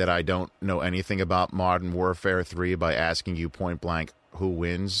betray that I don't know anything about Modern Warfare 3 by asking you point blank who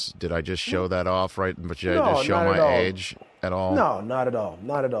wins? Did I just show that off, right? But did I just show my age at all? No, not at all.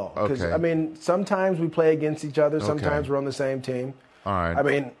 Not at all. Because, okay. I mean, sometimes we play against each other. Sometimes we're on the same team. All right. I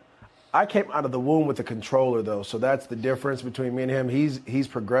mean, I came out of the womb with a controller, though, so that's the difference between me and him. He's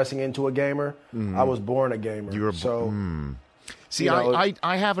progressing into a gamer. I was born a gamer. You were See,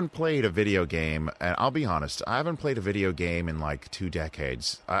 I haven't played a video game, and I'll be honest, I haven't played a video game in like 2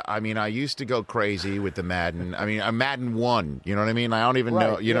 decades. I mean, I used to go crazy with the Madden. I mean, Madden 1, you know what I mean? I don't even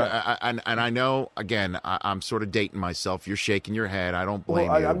know, and I know, again, I'm sort of dating myself. You're shaking your head. I don't blame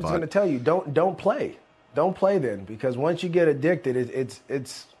you. I'm just going to tell you, don't play. Don't play then, because once you get addicted, it's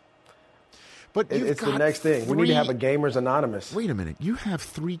the next thing. We need to have a Gamers Anonymous. Wait a minute. You have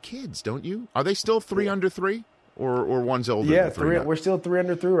 3 kids, don't you? Are they still 3 under 3? Or one's older than 3? We're still 3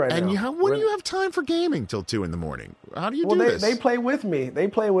 under 3 right now. And when do you have time for gaming till 2 in the morning? How do you do this? They play with me.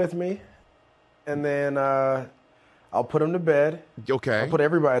 And then I'll put them to bed. Okay. I'll put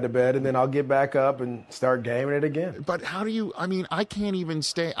everybody to bed, and then I'll get back up and start gaming it again. But how do you? I mean, I can't even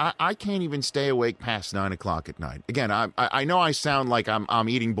stay. I can't even stay awake past 9 o'clock at night. Again, I know I sound like I'm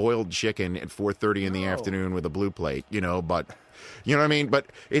eating boiled chicken at 4:30 in the afternoon with a blue plate, but. You know what I mean? But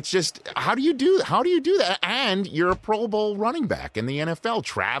it's just, how do you do that? And you're a Pro Bowl running back in the NFL,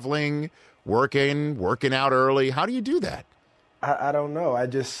 traveling, working out early. How do you do that? I don't know.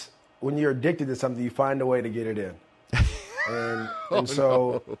 When you're addicted to something, you find a way to get it in. And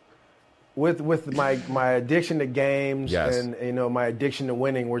so with my addiction to games and my addiction to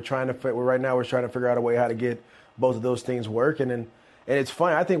winning, we're trying to figure out a way how to get both of those things working. And it's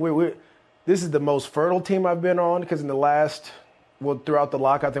funny. I think this is the most fertile team I've been on, because in the last throughout the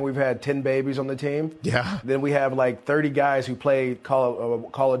lockout, I think we've had 10 babies on the team. Yeah. Then we have like 30 guys who play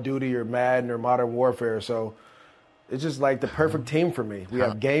Call of Duty or Madden or Modern Warfare. So it's just like the perfect team for me. We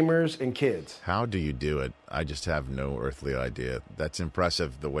have gamers and kids. How do you do it? I just have no earthly idea. That's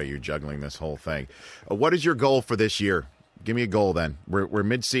impressive, the way you're juggling this whole thing. What is your goal for this year? Give me a goal then. We're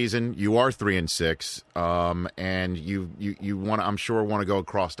mid-season. You are 3-6, and you want, I'm sure, want to go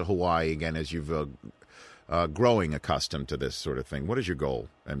across to Hawaii again as you've growing accustomed to this sort of thing. What is your goal,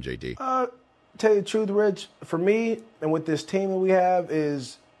 MJD? Tell you the truth, Rich, for me and with this team that we have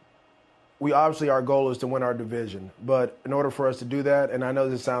is our goal is to win our division. But in order for us to do that, and I know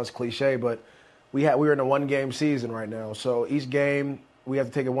this sounds cliche, but we're in a 1-game season right now. So each game, we have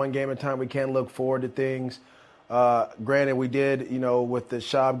to take it 1 game at a time. We can't look forward to things. Granted, we did, with the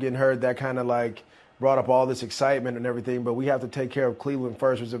Schaub getting hurt, that kind of like brought up all this excitement and everything, but we have to take care of Cleveland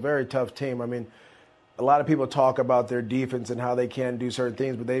first. It's a very tough team. I mean, a lot of people talk about their defense and how they can do certain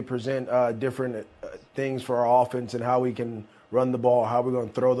things, but they present different things for our offense and how we can run the ball, how we're going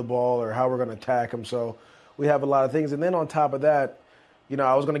to throw the ball, or how we're going to attack them. So we have a lot of things. And then on top of that,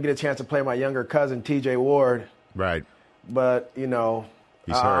 I was going to get a chance to play my younger cousin, TJ Ward. Right. But, I'm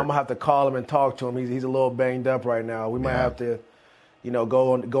going to have to call him and talk to him. He's a little banged up right now. We might have to,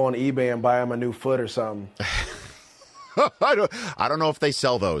 go on eBay and buy him a new foot or something. I don't know if they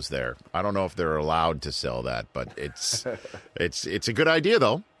sell those there. I don't know if they're allowed to sell that, but it's a good idea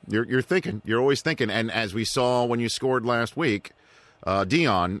though. You're thinking. You're always thinking. And as we saw when you scored last week,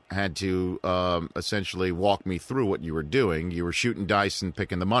 Dion had to essentially walk me through what you were doing. You were shooting dice and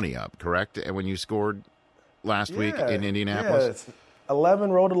picking the money up, correct? And when you scored last week in Indianapolis,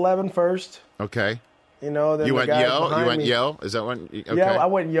 11 rolled 11 first. Okay. Then you went yo. You went me, yo. Is that one? Okay. Yeah, I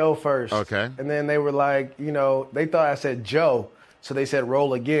went yo first. Okay. And then they were like, they thought I said Joe, so they said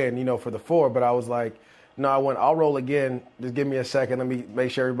roll again, for the 4. But I was like, no, I'll roll again. Just give me a second. Let me make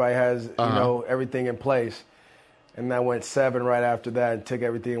sure everybody has, everything in place. And I went 7 right after that and took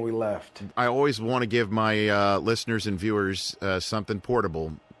everything and we left. I always want to give my listeners and viewers something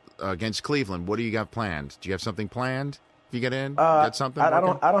portable against Cleveland. What do you got planned? Do you have something planned? If you get in, got something? I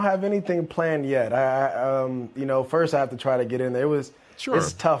don't have anything planned yet. First I have to try to get in there. It's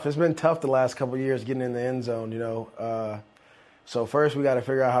tough. It's been tough the last couple of years getting in the end zone. So first we got to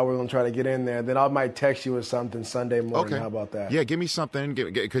figure out how we're going to try to get in there. Then I might text you with something Sunday morning. Okay. How about that? Yeah, give me something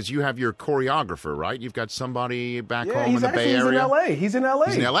because you have your choreographer, right? You've got somebody back home in the Bay Area. He's in LA.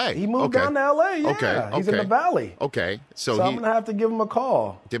 He's in LA. He moved down to LA. Yeah. Okay. He's in the Valley. Okay. So I'm going to have to give him a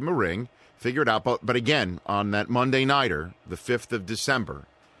call. Give him a ring. Figure it out. But again, on that Monday nighter, the 5th of December,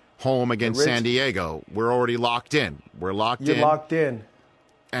 home against San Diego, we're already locked in. We're locked in. You're locked in.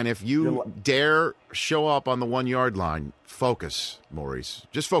 And if you dare show up on the 1-yard line, focus, Maurice.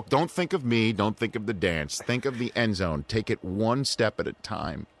 Just focus. Don't think of me. Don't think of the dance. Think of the end zone. Take it one step at a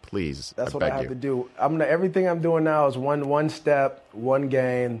time, please. That's what I have to do. Everything I'm doing now is one step, one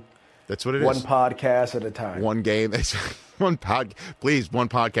game. That's what it is. One podcast at a time. One game. Please, one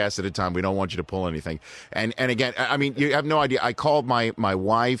podcast at a time. We don't want you to pull anything. And again, I mean, you have no idea. I called my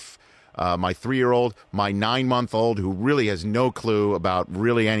wife, my 3-year-old, my 9-month-old, who really has no clue about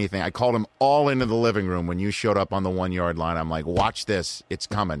really anything. I called them all into the living room when you showed up on the 1-yard line. I'm like, watch this. It's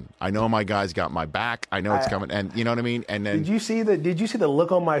coming. I know my guys got my back. I know it's coming. And you know what I mean? And then Did you see the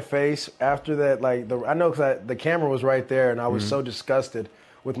look on my face after that? I know because the camera was right there and I was so disgusted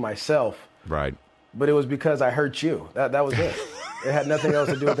with myself. Right. But it was because I hurt you. That was it. It had nothing else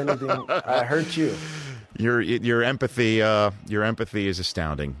to do with anything. I hurt you. Your empathy is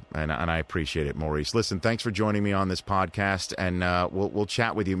astounding, and I appreciate it, Maurice. Listen, thanks for joining me on this podcast, and we'll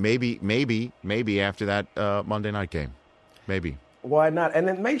chat with you maybe after that Monday night game, maybe. Why not? And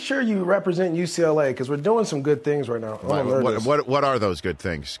then make sure you represent UCLA because we're doing some good things right now. What are those good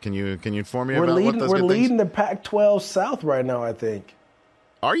things? Can you inform me about what those good things? We're leading the Pac-12 South right now, I think.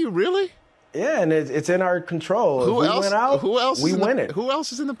 Are you really? Yeah, and it's in our control. Who else? Win out, who else? We win it. Who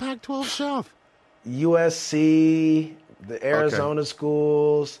else is in the Pac-12 South? USC, the Arizona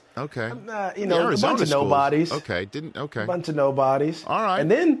schools. Okay. A bunch of nobodies. Okay. A bunch of nobodies. All right. And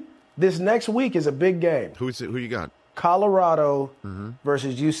then this next week is a big game. Who you got? Colorado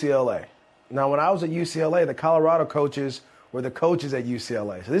versus UCLA. Now, when I was at UCLA, the Colorado coaches were the coaches at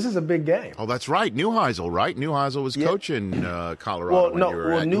UCLA. So this is a big game. Oh, that's right. Neuheisel, right? Neuheisel was coaching Colorado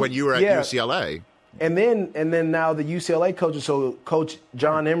when you were at UCLA. And then now the UCLA coaches, so Coach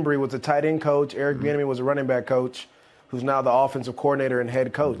John Embry was the tight end coach, Eric Bieniemy was a running back coach, who's now the offensive coordinator and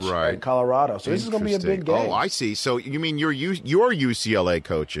head coach at Colorado. So this is going to be a big game. Oh, I see. So you mean your UCLA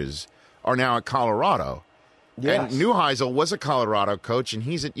coaches are now at Colorado? Yes. And Neuheisel was a Colorado coach, and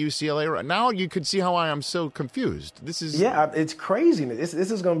he's at UCLA right now. You could see how I am so confused. It's craziness. This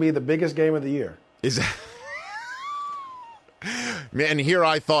is going to be the biggest game of the year. Is that? Man, here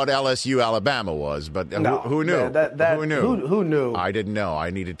I thought LSU Alabama was, but who knew? Who knew? Who knew? I didn't know. I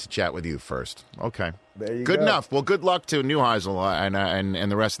needed to chat with you first. Okay. There you Good go. enough. Well, good luck to Neuheisel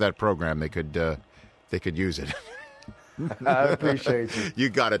and the rest of that program. They could use it. I appreciate you. You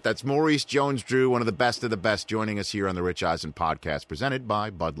got it. That's Maurice Jones-Drew, one of the best, joining us here on the Rich Eisen podcast, presented by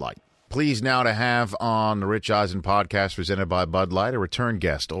Bud Light. Pleased now to have on the Rich Eisen podcast, presented by Bud Light, a return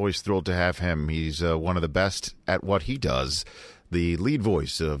guest. Always thrilled to have him. He's one of the best at what he does. The lead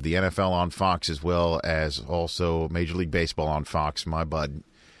voice of the NFL on Fox, as well as also Major League Baseball on Fox, my bud,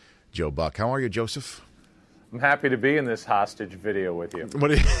 Joe Buck. How are you, Joseph? I'm happy to be in this hostage video with you.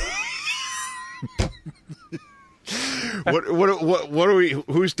 What? What are we?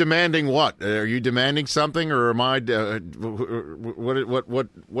 Who's demanding what? Are you demanding something, or am I?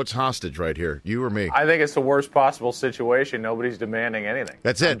 What's hostage right here? You or me? I think it's the worst possible situation. Nobody's demanding anything.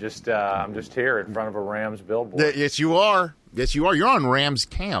 That's it. I'm just here in front of a Rams billboard. Yes, you are. Yes, you are. You're on Rams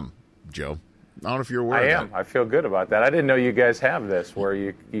cam, Joe. I don't know if you're aware. I of am. that. I feel good about that. I didn't know you guys have this, where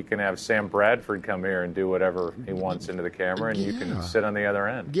you can have Sam Bradford come here and do whatever he wants into the camera, and you can sit on the other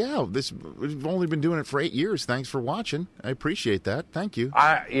end. Yeah, we've only been doing it for 8 years. Thanks for watching. I appreciate that. Thank you.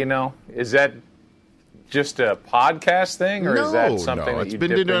 Is that just a podcast thing, or is that something that it's you been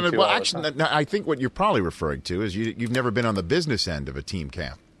dip doing into well, all the actually, time? I think what you're probably referring to is you've never been on the business end of a team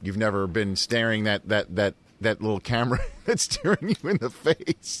cam. You've never been staring that little camera that's staring you in the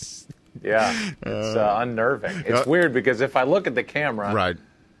face. Yeah, it's unnerving. It's weird because if I look at the camera, right,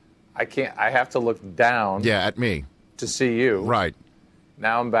 I can't. I have to look down. Yeah, at me to see you. Right.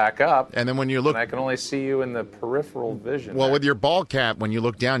 Now I'm back up, and then when you look, I can only see you in the peripheral vision. Well, with your ball cap, when you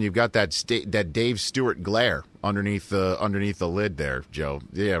look down, you've got that Dave Stewart glare underneath the lid there, Joe.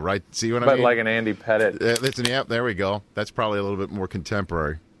 Yeah, right. See what I mean? But like an Andy Pettit. Yep, there we go. That's probably a little bit more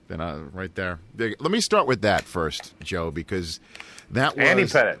contemporary than right there. Let me start with that first, Joe, because. That was Andy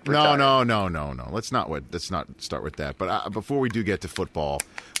Pettit. No. Let's not start with that. But before we do get to football,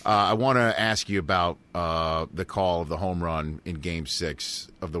 I want to ask you about the call of the home run in Game 6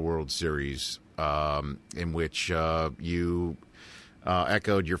 of the World Series, in which you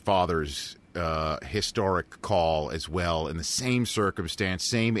echoed your father's historic call as well, in the same circumstance,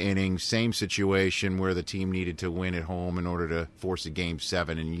 same inning, same situation where the team needed to win at home in order to force a Game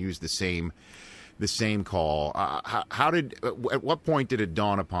 7, and you used the same call. At what point did it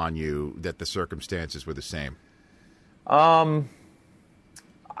dawn upon you that the circumstances were the same? I'd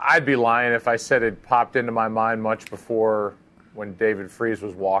be lying if I said it popped into my mind much before when David Freese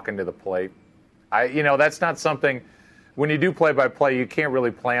was walking to the plate. That's not something, when you do play-by-play, you can't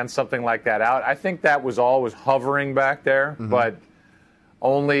really plan something like that out. I think that was always hovering back there, but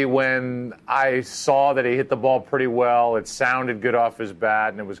only when I saw that he hit the ball pretty well, it sounded good off his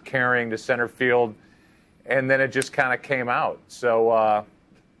bat, and it was carrying to center field, and then it just kind of came out. So,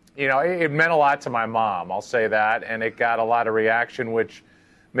 it meant a lot to my mom, I'll say that, and it got a lot of reaction, which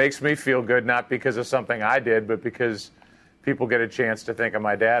makes me feel good, not because of something I did, but because people get a chance to think of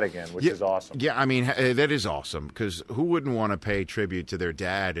my dad again, which is awesome. Yeah, I mean, that is awesome, because who wouldn't want to pay tribute to their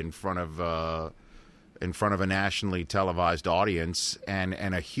dad in front of a nationally televised audience and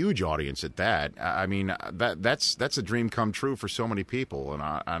a huge audience at that? I mean, that's a dream come true for so many people, and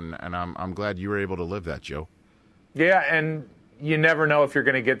I'm glad you were able to live that, Joe. Yeah, and you never know if you're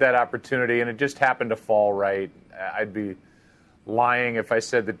going to get that opportunity, and it just happened to fall right. I'd be lying if I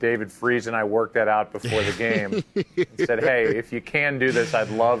said that David Freese and I worked that out before the game. And said, hey, if you can do this,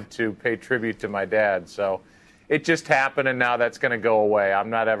 I'd love to pay tribute to my dad. So it just happened, and now that's going to go away. I'm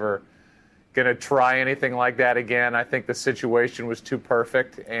not ever going to try anything like that again. I think the situation was too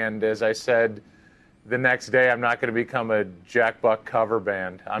perfect, and as I said, the next day I'm not going to become a Jack Buck cover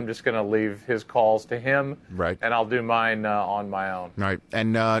band. I'm just going to leave his calls to him, right, and I'll do mine on my own. Right,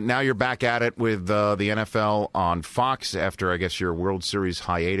 and now you're back at it with the NFL on Fox after, I guess, your World Series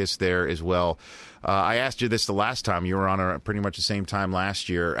hiatus there as well. I asked you this the last time. You were on pretty much the same time last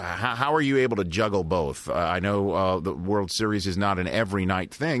year. How are you able to juggle both? I know the World Series is not an every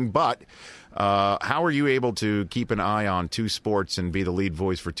night thing, but how are you able to keep an eye on two sports and be the lead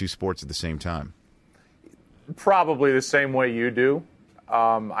voice for two sports at the same time? Probably the same way you do.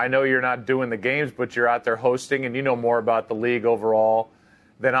 I know you're not doing the games, but you're out there hosting, and you know more about the league overall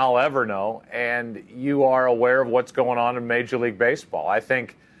than I'll ever know, and you are aware of what's going on in Major League Baseball. I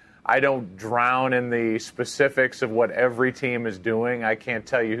think I don't drown in the specifics of what every team is doing. I can't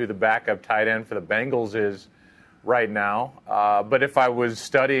tell you who the backup tight end for the Bengals is right now, but if I was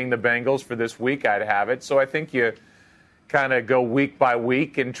studying the Bengals for this week, I'd have it. So I think you kind of go week by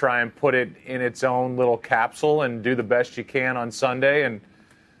week and try and put it in its own little capsule and do the best you can on Sunday and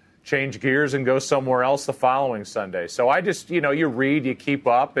change gears and go somewhere else the following Sunday. So I just, you read, you keep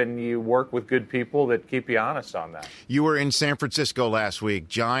up, and you work with good people that keep you honest on that. You were in San Francisco last week,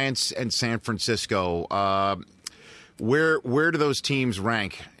 Giants and San Francisco. Where do those teams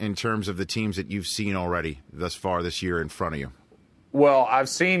rank in terms of the teams that you've seen already thus far this year in front of you? Well, I've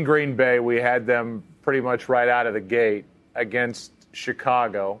seen Green Bay. We had them pretty much right out of the gate against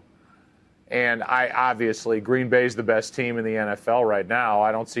Chicago. And obviously, Green Bay's the best team in the NFL right now.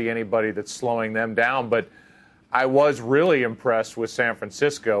 I don't see anybody that's slowing them down. But I was really impressed with San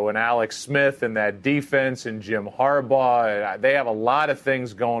Francisco and Alex Smith and that defense and Jim Harbaugh. They have a lot of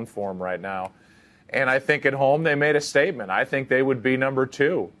things going for them right now. And I think at home they made a statement. I think they would be number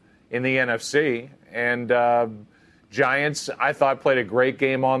 2 in the NFC. And Giants, I thought, played a great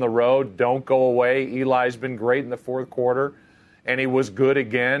game on the road. Don't go away. Eli's been great in the fourth quarter, and he was good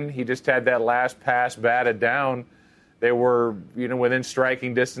again. He just had that last pass batted down. They were, within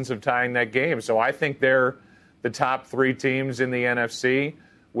striking distance of tying that game. So I think they're the top 3 teams in the NFC,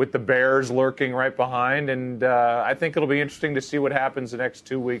 with the Bears lurking right behind. And I think it'll be interesting to see what happens the next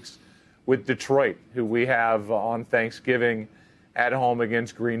 2 weeks with Detroit, who we have on Thanksgiving at home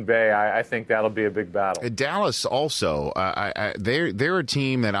against Green Bay. I think that'll be a big battle. Dallas also, they're a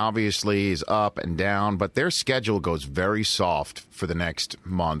team that obviously is up and down, but their schedule goes very soft for the next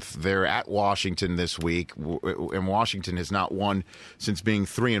month. They're at Washington this week, and Washington has not won since being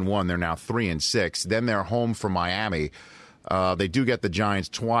 3-1. They're now 3-6. Then they're home for Miami. They do get the Giants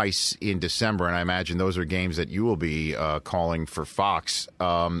twice in December, and I imagine those are games that you will be calling for Fox.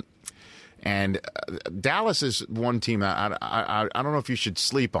 And Dallas is one team that I don't know if you should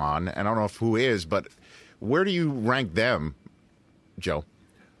sleep on, and I don't know who is, but where do you rank them, Joe?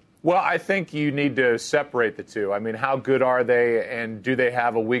 Well, I think you need to separate the two. I mean, how good are they, and do they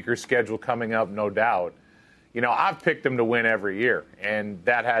have a weaker schedule coming up? No doubt. I've picked them to win every year, and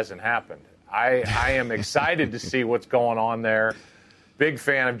that hasn't happened. I am excited to see what's going on there. Big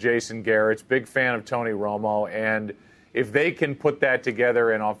fan of Jason Garrett's, big fan of Tony Romo, and if they can put that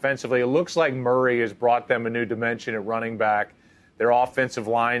together and offensively, it looks like Murray has brought them a new dimension at running back. Their offensive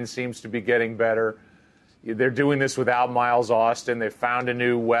line seems to be getting better. They're doing this without Miles Austin. They found a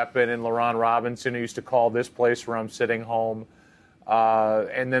new weapon in LaRon Robinson, who used to call this place where I'm sitting home.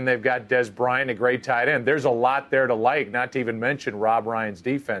 And then they've got Des Bryant, a great tight end. There's a lot there to like, not to even mention Rob Ryan's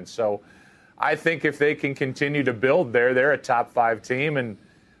defense. So I think if they can continue to build there, they're a top 5 team. And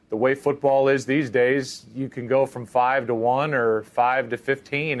the way football is these days, you can go from 5-1 or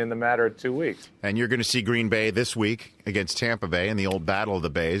 5-15 in the matter of 2 weeks. And you're going to see Green Bay this week against Tampa Bay in the old Battle of the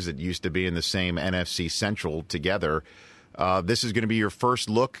Bays that used to be in the same NFC Central together. This is going to be your first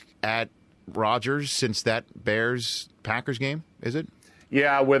look at Rodgers since that Bears-Packers game, is it?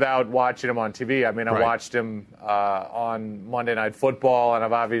 Yeah, without watching him on TV. I mean, I watched him on Monday Night Football, and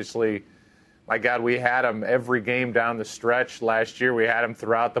I've obviously... My God, we had him every game down the stretch last year. We had him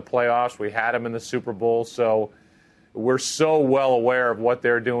throughout the playoffs. We had him in the Super Bowl. So we're so well aware of what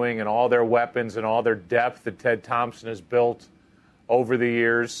they're doing and all their weapons and all their depth that Ted Thompson has built over the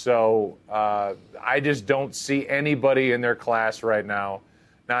years. So I just don't see anybody in their class right now,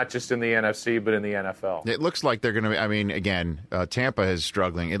 not just in the NFC, but in the NFL. It looks like they're going to – I mean, again, Tampa is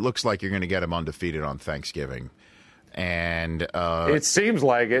struggling. It looks like you're going to get them undefeated on Thanksgiving. And it seems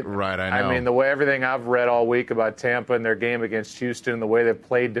like it. Right, I know. I mean, the way everything I've read all week about Tampa and their game against Houston, the way they've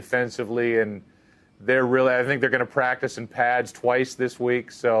played defensively, and they're really, I think they're going to practice in pads twice this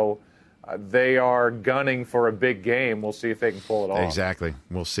week. So they are gunning for a big game. We'll see if they can pull it off. Exactly.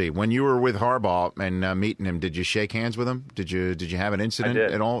 We'll see. When you were with Harbaugh and meeting him, did you shake hands with him? Did you have an incident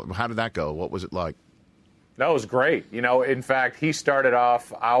at all? How did that go? What was it like? That was great. In fact, he started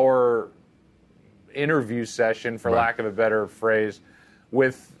off our interview session, for lack of a better phrase,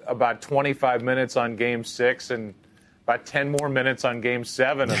 with about 25 minutes on Game 6 and about 10 more minutes on Game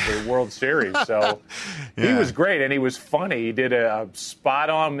 7 of the World Series. So he was great, and he was funny. He did a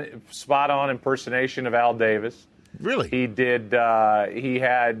spot-on impersonation of Al Davis. Really? He did. He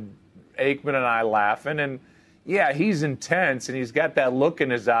had Aikman and I laughing, and yeah, he's intense, and he's got that look in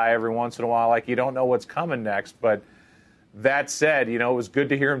his eye every once in a while, like you don't know what's coming next, but that said, it was good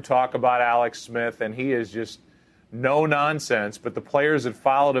to hear him talk about Alex Smith, and he is just no nonsense. But the players that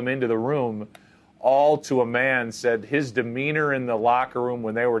followed him into the room, all to a man, said his demeanor in the locker room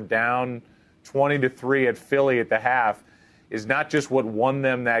when they were down 20-3 at Philly at the half is not just what won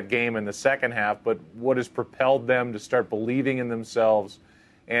them that game in the second half, but what has propelled them to start believing in themselves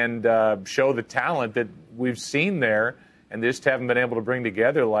and show the talent that we've seen there and just haven't been able to bring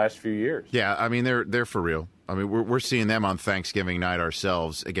together the last few years. Yeah, I mean, they're for real. I mean, we're seeing them on Thanksgiving night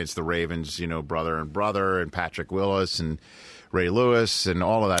ourselves against the Ravens, brother and brother, and Patrick Willis and Ray Lewis and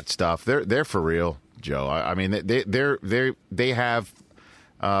all of that stuff. They're for real, Joe. I mean, they have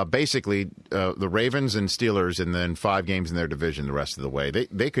basically the Ravens and Steelers, and then 5 games in their division the rest of the way.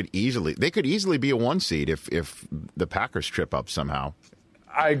 They could easily be a 1 seed if the Packers trip up somehow.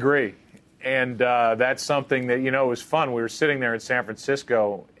 I agree. And that's something that, was fun. We were sitting there in San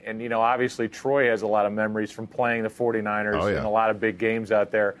Francisco, and, obviously Troy has a lot of memories from playing the 49ers in a lot of big games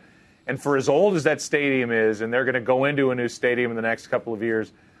out there. And for as old as that stadium is, and they're going to go into a new stadium in the next couple of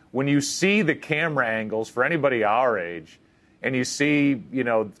years, when you see the camera angles for anybody our age, and you see,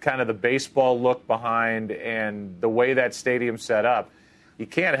 kind of the baseball look behind and the way that stadium's set up, you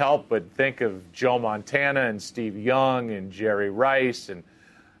can't help but think of Joe Montana and Steve Young and Jerry Rice and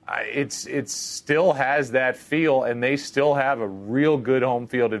it still has that feel, and they still have a real good home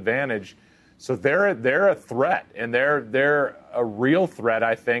field advantage. So they're a threat, and they're a real threat,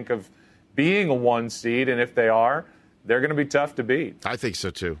 I think, of being a 1 seed. And if they are, they're going to be tough to beat. I think so,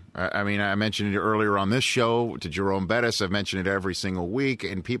 too. I mean, I mentioned it earlier on this show to Jerome Bettis. I've mentioned it every single week,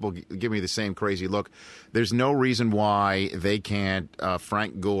 and people give me the same crazy look. There's no reason why they can't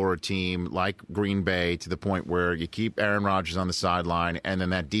Frank Gore a team like Green Bay to the point where you keep Aaron Rodgers on the sideline, and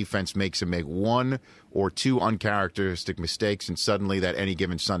then that defense makes him make 1 or 2 uncharacteristic mistakes, and suddenly that any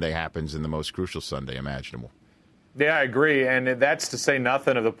given Sunday happens in the most crucial Sunday imaginable. Yeah, I agree, and that's to say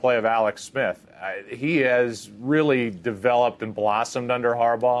nothing of the play of Alex Smith. He has really developed and blossomed under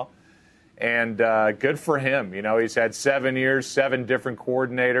Harbaugh, and good for him. You know, he's had 7 years, 7 different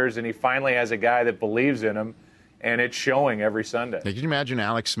coordinators, and he finally has a guy that believes in him, and it's showing every Sunday. Can you imagine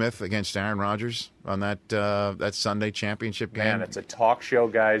Alex Smith against Aaron Rodgers on that Sunday championship game? Man, it's a talk show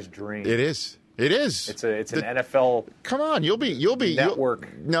guy's dream. It is. It is. It's an NFL. Come on, you'll be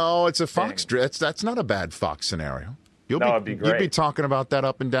network. No, it's a Fox. That's not a bad Fox scenario. It'd be great. You'll be talking about that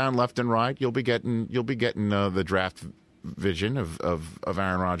up and down, left and right. You'll be getting the draft vision of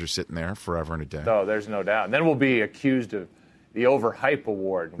Aaron Rodgers sitting there forever and a day. No, there's no doubt. And then we'll be accused of the overhype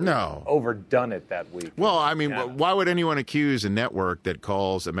award. We've overdone it that week. Well, I mean, why would anyone accuse a network that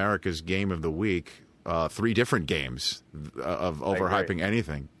calls America's Game of the Week 3 different games of overhyping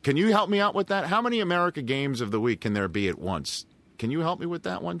anything? Can you help me out with that? How many America Games of the Week can there be at once? Can you help me with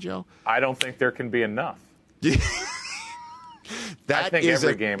that one, Joe? I don't think there can be enough. I think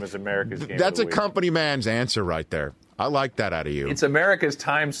every game is America's Game of the Week. That's a company man's answer right there. I like that out of you. It's America's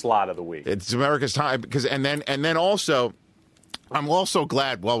time slot of the week. It's America's time and then also, I'm also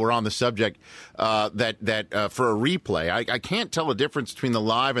glad while we're on the subject that for a replay, I can't tell the difference between the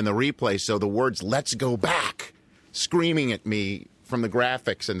live and the replay. So the words "Let's go back" screaming at me from the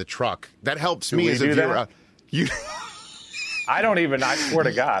graphics in the truck, that helps me as a viewer. I don't even. I swear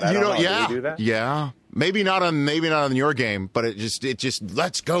to God, I don't know. Yeah, do we do that? Yeah. Maybe not on your game, but it just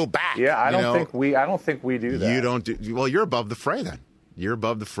let's go back. Yeah, I don't think we do that. You don't do well. You're above the fray then. You're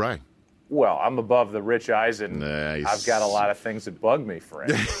above the fray. Well, I'm above the Rich Eisen. Nice. I've got a lot of things that bug me,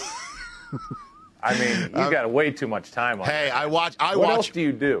 Frank. I mean, you've got way too much time on. Hey, that. what else do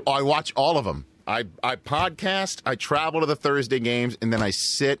you do? I watch all of them. I podcast, I travel to the Thursday games, and then I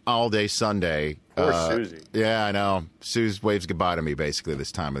sit all day Sunday. Poor Susie. Yeah, I know. Suze waves goodbye to me basically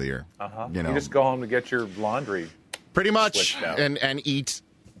this time of the year. You just go home to get your laundry. Pretty much, and eat,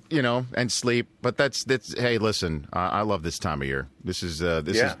 and sleep. But that's hey, listen, I love this time of year. This is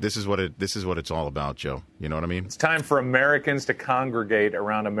what it's all about, Joe. You know what I mean? It's time for Americans to congregate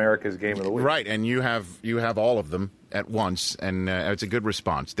around America's Game of the Week. Right, and you have all of them at once, and it's a good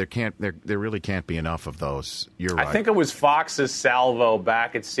response. There really can't be enough of those. You're right. I think it was Fox's salvo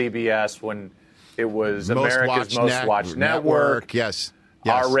back at CBS when it was America's Most Watched Network. Yes.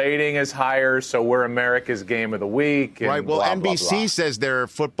 Our rating is higher, so we're America's Game of the Week. And right. Well, blah, NBC blah, blah. says they're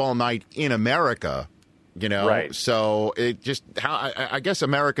football night in America. Right. So I guess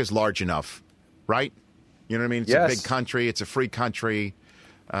America's large enough, right? You know what I mean? It's a big country. It's a free country.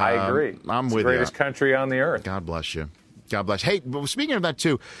 I agree. It's the greatest country on the earth. God bless you. God bless. Hey, speaking of that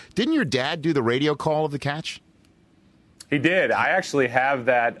too, didn't your dad do the radio call of the catch? He did. I actually have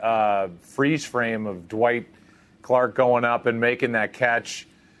that freeze frame of Dwight Clark going up and making that catch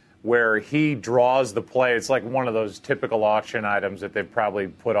where he draws the play. It's like one of those typical auction items that they've probably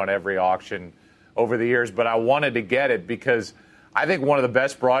put on every auction over the years. But I wanted to get it because I think one of the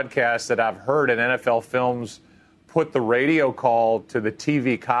best broadcasts that I've heard in NFL films put the radio call to the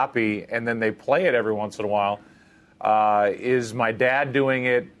TV copy and then they play it every once in a while is my dad doing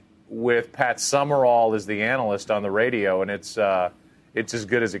it with Pat Summerall as the analyst on the radio, and it's as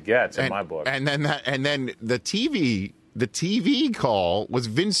good as it gets in my book. And then the TV call was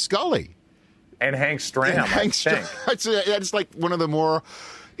Vince Scully and Hank Stram. It's like one of the more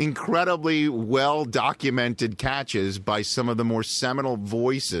incredibly well documented catches by some of the more seminal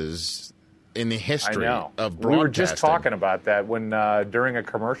voices in the history of broadcasting. We were just talking about that when during a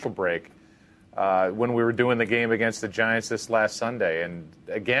commercial break. When we were doing the game against the Giants this last Sunday. And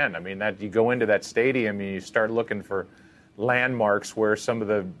again, I mean, that you go into that stadium and you start looking for landmarks where some of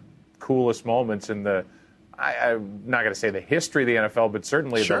the coolest moments in I'm not going to say the history of the NFL, but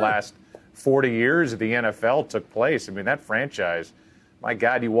certainly the last 40 years of the NFL took place. I mean, that franchise, my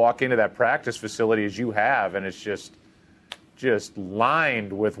God, you walk into that practice facility as you have, and it's just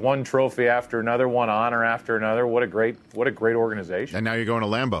lined with one trophy after another, one honor after another. What a great organization. And now you're going to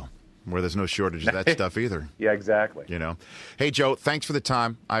Lambeau, where there's no shortage of that stuff either. Yeah, exactly. Hey, Joe, thanks for the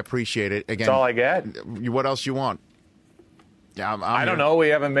time. I appreciate it. Again, that's all I get. What else you want? Yeah, I'm I don't know. We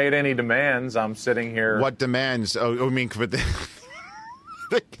haven't made any demands. I'm sitting here. What demands? Oh, I mean, but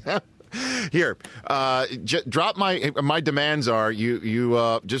here, drop my demands are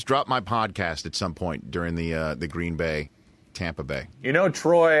you just drop my podcast at some point during the Green Bay, Tampa Bay. You know,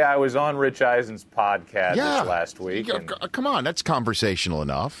 Troy, I was on Rich Eisen's podcast this last week. Come on, that's conversational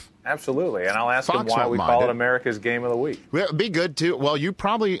enough. Absolutely, and I'll ask Fox him why we call it America's Game of the Week. Well, it'd be good too. Well, you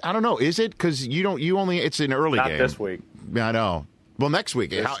probably I don't know. Is it because it's an early game? Not this week. I know. Well, next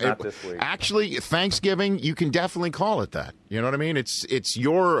week. Not this week. Actually, Thanksgiving, you can definitely call it that. You know what I mean? It's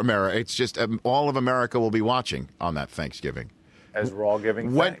your America. It's just all of America will be watching on that Thanksgiving. As we're all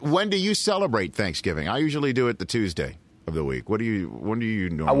giving thanks. When do you celebrate Thanksgiving? I usually do it the Tuesday of the week. When do you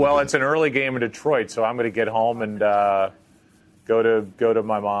normally well, do it's an early game in Detroit, so I'm going to get home and go to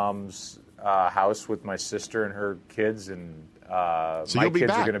my mom's house with my sister and her kids, and my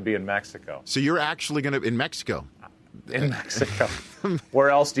kids are going to be in Mexico. So you're actually going to in Mexico? In Mexico. Where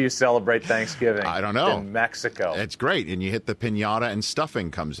else do you celebrate Thanksgiving? I don't know. In Mexico. It's great, and you hit the piñata and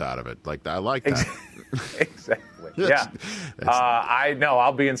stuffing comes out of it. I like that. Exactly. Yeah. I know.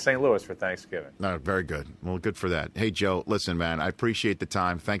 I'll be in St. Louis for Thanksgiving. No, very good. Well, good for that. Hey, Joe, listen, man, I appreciate the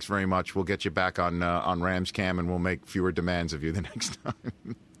time. Thanks very much. We'll get you back on Rams Cam, and we'll make fewer demands of you the next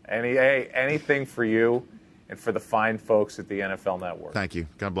time. Anything for you and for the fine folks at the NFL Network. Thank you.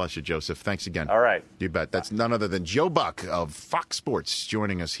 God bless you, Joseph. Thanks again. All right. You bet. That's none other than Joe Buck of Fox Sports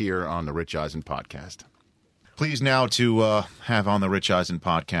joining us here on the Rich Eisen Podcast. Pleased now to have on the Rich Eisen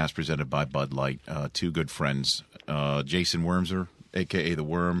Podcast presented by Bud Light two good friends, Jason Wormser, a.k.a. The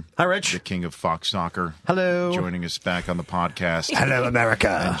Worm. Hi, Rich. The king of Fox Soccer. Hello. Joining us back on the podcast. Hello, America.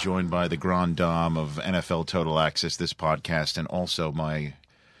 And joined by the Grand Dame of NFL Total Access, this podcast, and also my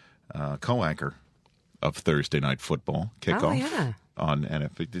co-anchor of Thursday Night Football Kickoff. Oh, yeah. On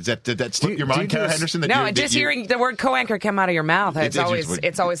NFL. Did that slip your mind, Kara Henderson? No, just hearing the word co-anchor come out of your mouth, it's always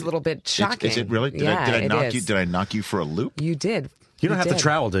a little bit shocking. Is it really? Did I knock you for a loop? You did. You don't have to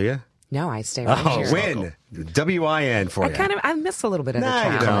travel, do you? No, I stay right here. Win. W-I-N for you. I miss a little bit of the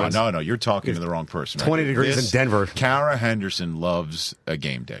travel. No, you're talking to the wrong person. 20 degrees in Denver. Kara Henderson loves a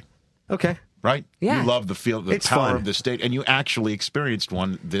game day. Okay. Right? Yeah. You love the feel, the it's power fun. of the state, and you actually experienced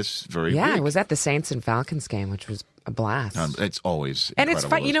one this very week. Yeah, I was at the Saints and Falcons game, which was a blast. It's always and it's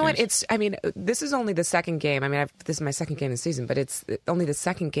fun. You know games. what? This is only the second game. This is my second game this season, but it's only the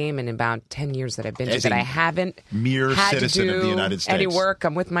second game in about 10 years that I've been to that I haven't mere had citizen to do of the United States. any work.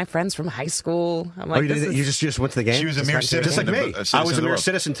 I'm with my friends from high school. I'm like, you just went to the game? She was a mere citizen. Just like me. I was a mere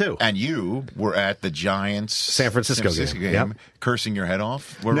citizen, too. And you were at the Giants San Francisco game. Yep. Cursing your head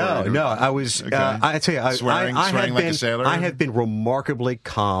off? No, I was. Okay. I tell you, swearing like a sailor? I have been remarkably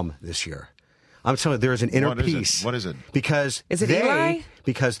calm this year. I'm telling you, there is an inner peace. What is it? Because is it Eli?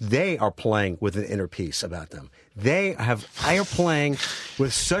 Because they are playing with an inner peace about them. They are playing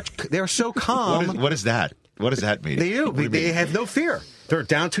with such. They're so calm. What is that? What does that mean? They do. They have no fear. They're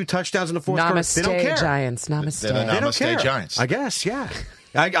down 2 touchdowns in the fourth quarter. They don't care. Giants. Namaste. They're the Namaste Giants. I guess. Yeah.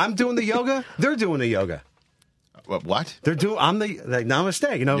 I'm doing the yoga. They're doing the yoga. What? I'm the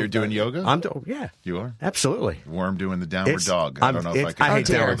namaste. You know, you're doing yoga. Yeah, you are absolutely. Worm doing the downward dog. I don't know if I can. I hate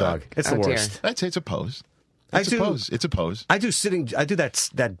downward dog. It's the worst. I'd say it's a pose. It's a pose. I do sitting. I do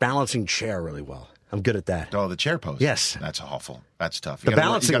that balancing chair really well. I'm good at that. Oh, the chair pose. Yes, that's awful. That's tough. The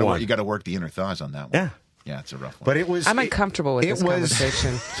balancing one. You got to work the inner thighs on that one. Yeah. Yeah, it's a rough one. But it was. I'm uncomfortable with this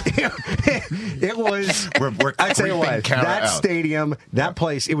conversation. It was. We're I tell you what, that out. stadium, that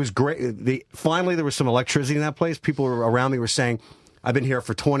place, it was great. Finally, there was some electricity in that place. People around me were saying, "I've been here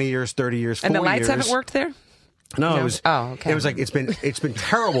for 20 years, 30 years, 40 years." And the lights haven't worked there. No, it was. Oh, okay. It was like it's been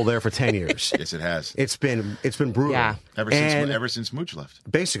terrible there for 10 years. Yes, it has. It's been brutal. Yeah. Ever since Mooch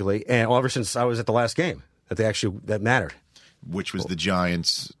left. Basically, and ever since I was at the last game that mattered, which was the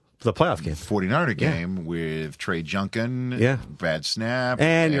Giants. The playoff game. 49er game with Trey Junkin, bad snap.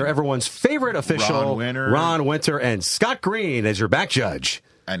 And your everyone's favorite official, Ron Winter, and Scott Green as your back judge.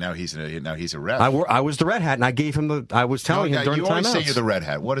 And now he's a ref. I was the red hat, and I gave him I was telling him during the timeouts. You always say you're the red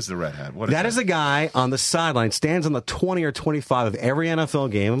hat. What is the red hat? That is a guy on the sideline, stands on the 20 or 25 of every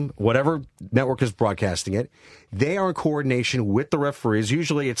NFL game, whatever network is broadcasting it. They are in coordination with the referees.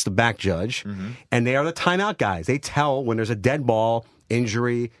 Usually it's the back judge, and they are the timeout guys. They tell when there's a dead ball,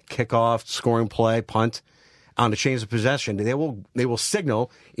 injury, kickoff, scoring play, punt, on the change of possession. They will signal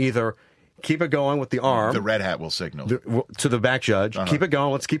either keep it going with the arm. The red hat will signal to the back judge. Keep it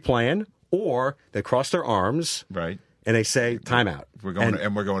going. Let's keep playing. Or they cross their arms. Right. And they say timeout. We're going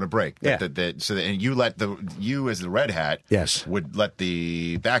to break. Yeah. And you as the red hat. Yes. Would let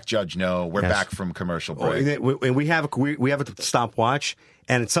the back judge know we're back from commercial break. And we have a stopwatch.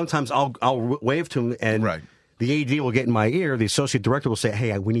 And sometimes I'll wave to him and. Right. the AD will get in my ear. The associate director will say,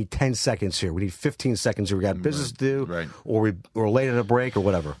 "Hey, we need 10 seconds here. We need 15 seconds here. We got business to do, Right. or we're late at a break, or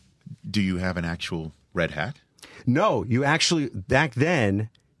whatever." Do you have an actual red hat? No, you actually back then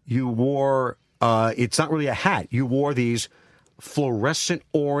you wore. It's not really a hat. You wore these fluorescent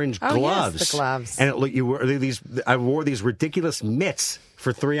orange gloves. Yes, the gloves. And you wore these. I wore these ridiculous mitts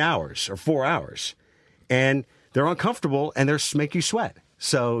for 3 hours or 4 hours, and they're uncomfortable and they make you sweat.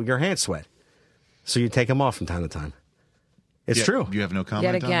 So your hands sweat. So you take them off from time to time. It's true. You have no comment.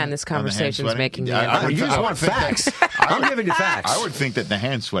 Yet again, this conversation is making me. You just want facts. I'm giving you facts. I would think that the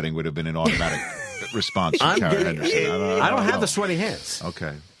hand sweating would have been an automatic response from Kara Henderson. I don't have the sweaty hands.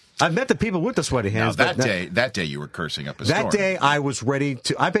 Okay. I've met the people with the sweaty hands. Now, that day you were cursing up a storm. That day I was ready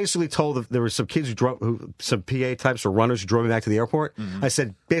to. I basically told there were some kids some PA types or runners who drove me back to the airport. I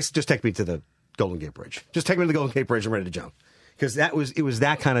said, basically, just take me to the Golden Gate Bridge. Just take me to the Golden Gate Bridge. I'm ready to jump. Because it was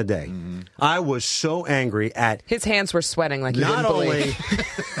that kind of day. I was so angry at his hands were sweating like you not didn't only.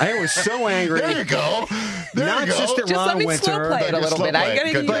 believe. I was so angry. There you go. Not just at Just Ron let me Winter. slow play it a little bit. I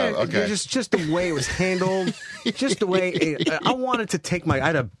gotta Good hear. job. Okay. Just the way it was handled. Just the way I wanted to take I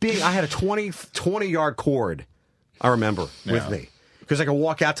had a 20-yard cord. I remember with me because I could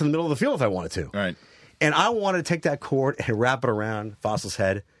walk out to the middle of the field if I wanted to. Right. And I wanted to take that cord and wrap it around Fossil's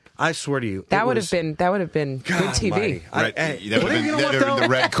head. I swear to you, That would have been good TV. The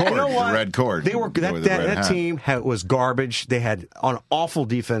red cord. You know what? The red cord. They were that team was garbage. They had an awful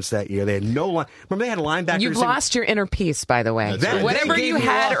defense that year. They had no line. Remember, they had linebackers. You've lost your inner peace, by the way. Whatever They you gave me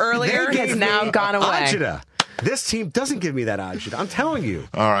had off- earlier they has gave now me gone away. agita. This team doesn't give me that agita. I'm telling you.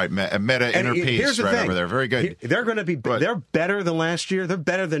 All right, meta inner peace Here's the right thing. over there. Very good. They're going to be. They're better than last year. They're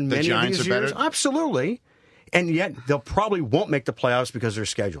better than The many Giants of these are years. better? Absolutely. And yet they'll probably won't make the playoffs because of their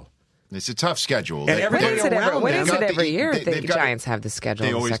schedule. It's a tough schedule. And everybody around When them. is it every year? they've The got- Giants have the schedule They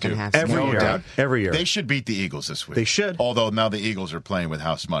in the always second do. half. Every No year. doubt. Every year. They should beat the Eagles this week. They should. Although now the Eagles are playing with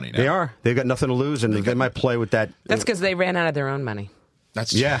house money now. They are. They've got nothing to lose, and they might play with that. That's because they ran out of their own money.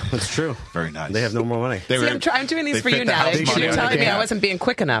 That's That's true. Very nice. They have no more money. They See, were- I'm doing these they for fit you the now. house You money keep on telling the me I cap. wasn't being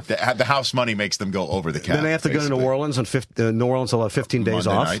quick enough. The house money makes them go over the cap. Then they have to go to basically. New Orleans on New Orleans will have 15 days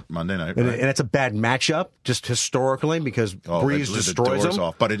off. Monday night. And, Right. and it's a bad matchup, just historically, because Breeze the destroys doors them.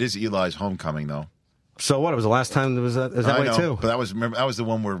 off. But it is Eli's homecoming, though. So what? It was the last time it was that I way know, too. but that was the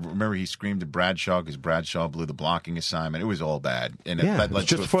one where remember he screamed at Bradshaw because Bradshaw blew the blocking assignment. It was all bad, and Yeah, that it was led just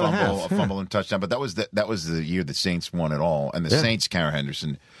to a before the fumble, half, a fumble and touchdown. But that was the year the Saints won it all, and the Saints, Kara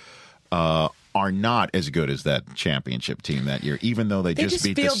Henderson, are not as good as that championship team that year, even though they just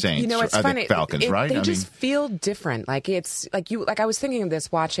beat the Saints. You know, it's the funny. Falcons, right? They just feel different. Like it's like you. Like I was thinking of this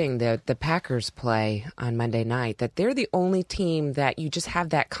watching the Packers play on Monday night. That they're the only team that you just have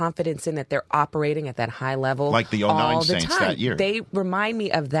that confidence in that they're operating at that high level, like the 09 all the Saints time. that year. They remind me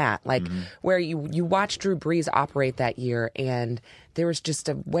of that, like where you watch Drew Brees operate that year and. There was just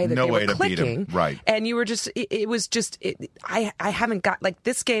a way that No they way were to beat 'em. clicking, Right? And you were just, it was just, I haven't got like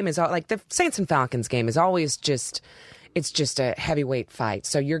this game is like the Saints and Falcons game is always just, it's just a heavyweight fight.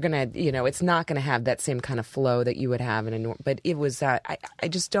 So you're gonna, it's not gonna have that same kind of flow that you would have in a. But it was, I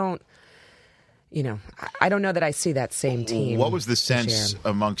just don't, I don't know that I see that same team. What was the this sense year.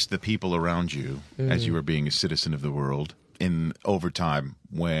 amongst the people around you as you were being a citizen of the world in overtime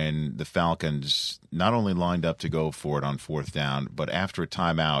when the Falcons not only lined up to go for it on fourth down, but after a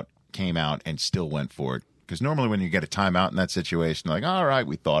timeout came out and still went for it? Because normally when you get a timeout in that situation, they're like, all right,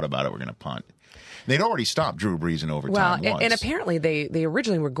 we thought about it, we're going to punt. They'd already stopped Drew Brees in overtime once. And apparently they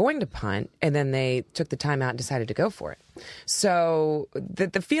originally were going to punt, and then they took the timeout and decided to go for it. So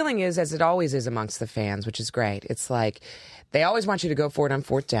the feeling is, as it always is amongst the fans, which is great, it's like they always want you to go for it on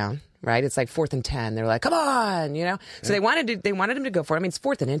fourth down. Right, it's like 4th and 10. They're like, "Come on," So they wanted him to go for it. I mean, it's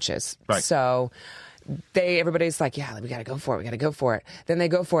 4th and inches. Right. So everybody's like, "Yeah, we got to go for it. We got to go for it." Then they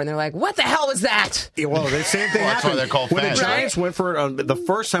go for it, and they're like, "What the hell was that?" Yeah, well, the same thing That's why happened they're called when fans, the Giants went for it the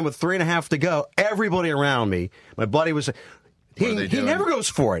first time with 3.5 to go. Everybody around me, my buddy was. He never goes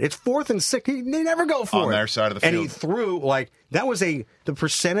for it. It's 4th and 6. They never go for it. On their side of the field. And he threw, that was the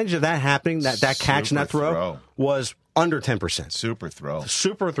percentage of that happening, that catch and that throw was under 10%. Super throw.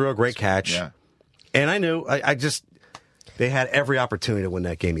 Super throw, great catch. Yeah. And I knew, they had every opportunity to win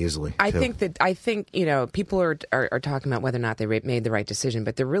that game easily. I think people are talking about whether or not they made the right decision,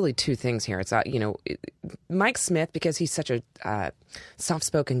 but there are really two things here. It's Mike Smith, because he's such a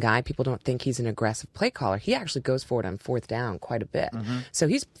soft-spoken guy, people don't think he's an aggressive play caller. He actually goes for it on fourth down quite a bit. So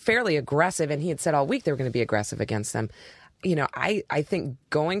he's fairly aggressive, and he had said all week they were going to be aggressive against them. I think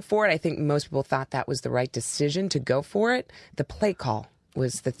going for it, I think most people thought that was the right decision to go for it. The play call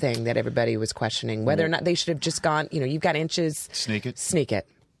was the thing that everybody was questioning, whether or not they should have just gone, you've got inches. Sneak it. Sneak it.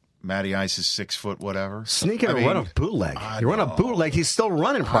 Matty Ice is 6 foot, whatever. Sneaking a run a bootleg. You run a bootleg, he's still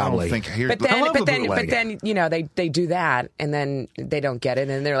running probably. I don't think But then, they do that, and then they don't get it,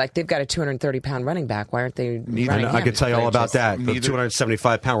 and they're like, they've got a 230-pound running back. Why aren't they running I him? could tell you all about that. The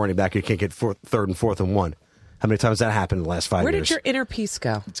 275-pound running back, you can't get third and fourth and one. How many times that happened in the last 5 years? Where did your inner peace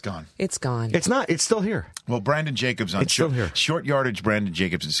go? It's gone. It's gone. It's not. It's still here. Well, Brandon Jacobs on short yardage Brandon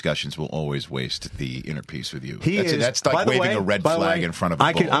Jacobs discussions will always waste the inner peace with you. That's like waving a red flag in front of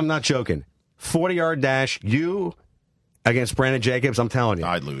a bull. I'm not joking. 40-yard dash, you against Brandon Jacobs, I'm telling you.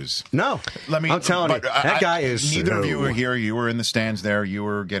 I'd lose. No. I'm telling you. That guy is... Neither of you were here. You were in the stands there. You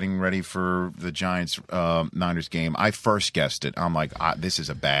were getting ready for the Giants-Niners game. I first guessed it. I'm like, this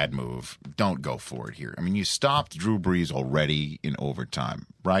is a bad move. Don't go for it here. I mean, you stopped Drew Brees already in overtime,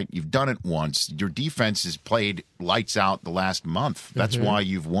 right? You've done it once. Your defense has played lights out the last month. That's why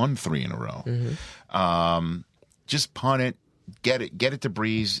you've won 3 in a row. Just punt it. Get it to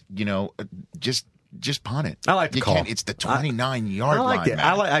Brees. Just punt it. I like the call. It's the 29-yard line.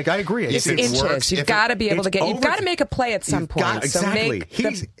 I like it. I agree. It's inches. You've got to be able to get. You've got to make a play at some point. Exactly. So make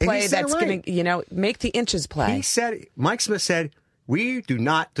the play that's going to, make the inches play. Mike Smith said, we do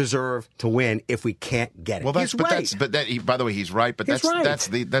not deserve to win if we can't get it. Well, he's right. By the way, he's right. But that's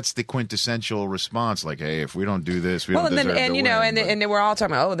the quintessential response. Like, hey, if we don't do this, we don't deserve to win. And we're all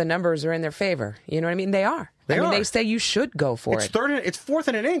talking about, the numbers are in their favor. You know what I mean? They are. They say you should go for it. It's fourth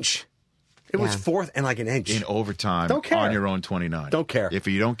and an inch. It was fourth and like an inch. In overtime. Don't care. On your own 29. Don't care. If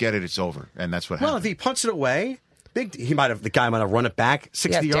you don't get it, it's over. And that's what happened. Well, if he punts it away, the guy might have run it back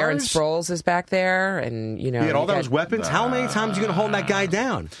 60 yards. Darren Sproles is back there, and he had all those weapons. How many times are you going to hold that guy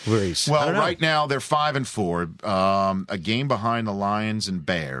down, Maurice? Well, right now they're 5-4, a game behind the Lions and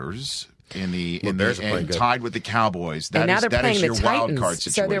Bears. And tied with the Cowboys. And now they're playing the Titans. Wild card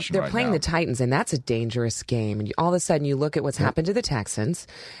situation. So they're playing the Titans, and that's a dangerous game. And all of a sudden, you look at what's happened to the Texans,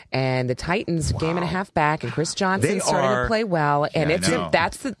 and the Titans game and a half back, and Chris Johnson starting to play well. And this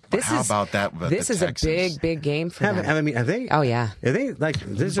is a big game for them. I mean, are they? Oh yeah. Are they like?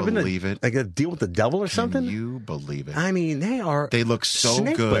 There's been a deal with the devil or something? Can you believe it? I mean, they look so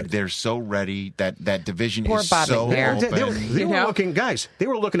good. They're so ready. That division is Bob so McNair. open. They were looking, guys. They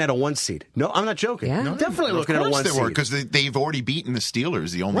were looking at a 1 seed. No, I'm not joking. Yeah. No, definitely looking at a 1 seed. Because they've already beaten the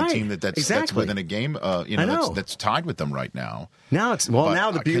Steelers, the only team that's within a game. That's tied with them right now. Now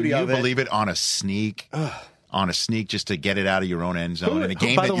now the beauty of it. Can you believe it on a sneak? On a sneak just to get it out of your own end zone. In a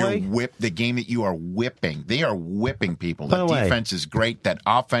game the game that you are whipping. They are whipping people. That defense is great. That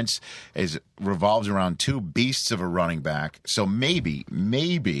offense revolves around 2 beasts of a running back. So maybe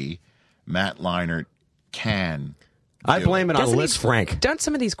Matt Leinart can. I blame it on Liz Frank. Don't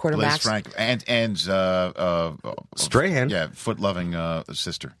some of these quarterbacks? Liz Frank and Strahan. Yeah, foot-loving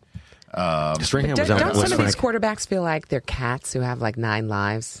sister. Strahan was don't some of these quarterbacks feel like they're cats who have like 9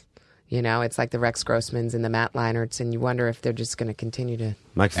 lives? It's like the Rex Grossmans and the Matt Leinarts, and you wonder if they're just going to continue to.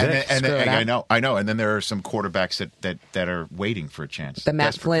 Mike Vick. I know. And then there are some quarterbacks that are waiting for a chance. The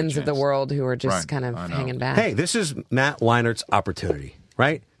Matt Flynn's of the world who are just kind of hanging back. Hey, this is Matt Leinart's opportunity,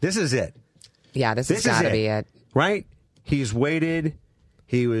 right? This is it. Yeah, this has got to be it. Right? He's waited.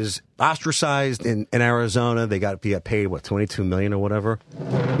 He was ostracized in Arizona. He got paid, $22 million or whatever.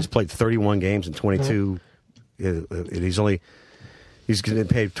 He's played 31 games in 22. He's getting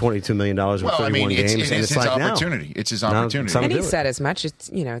paid $22 million over 31 games. It's his opportunity. It's his opportunity. And he said as much.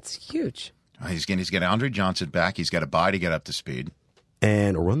 It's huge. He's going to get Andre Johnson back. He's got to buy to get up to speed.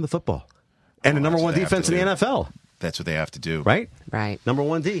 And run the football. And the number 1 defense in the NFL. That's what they have to do. Right? Right. Number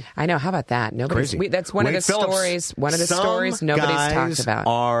 1 D. I know. How about that? That's one of the stories. One of the stories nobody's talked about.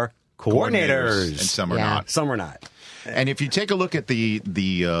 Are coordinators. And some are not. Some are not. And if you take a look at the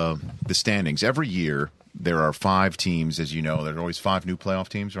standings, every year there are 5 teams, as you know. There are always 5 new playoff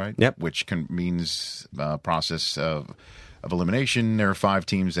teams, right? Yep. Which means process of elimination. There are 5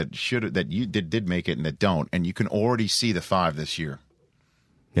 teams that did make it and that don't. And you can already see the 5 this year.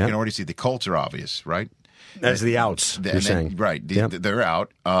 Yep. You can already see the Colts are obvious, right? As the outs, you're saying. Right. They're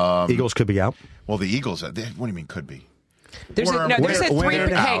out. Eagles could be out. Well, the Eagles, what do you mean could be? There's a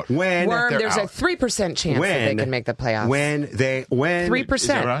 3% chance that they can make the playoffs. When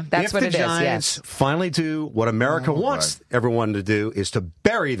 3%. That's what it is. If the Giants finally do what America wants everyone to do, is to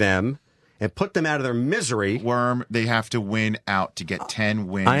bury them and put them out of their misery. Worm, they have to win out to get 10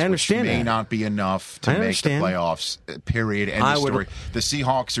 wins. I understand which may that. not be enough to make the playoffs. Period. End of story. The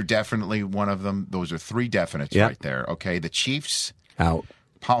Seahawks are definitely one of them. Those are 3 definites right there. Okay, the Chiefs out.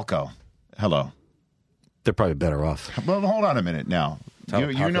 Palco, hello. They're probably better off. Well, hold on a minute now.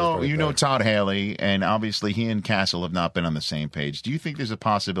 You know Todd Haley, and obviously he and Castle have not been on the same page. Do you think there's a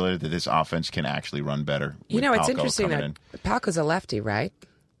possibility that this offense can actually run better? It's interesting that Palco's a lefty, right?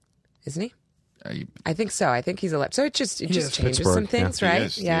 isn't he? I think so. I think he's a lefty. So it just changes some things,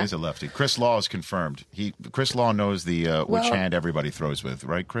 right? He is a lefty. Chris Law is confirmed. Chris Law knows the which hand everybody throws with,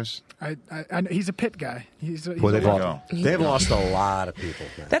 right, Chris? I he's a pit guy. They've lost a lot of people.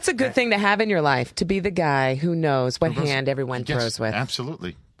 Man. That's a good thing to have in your life, to be the guy who knows what hand everyone throws with.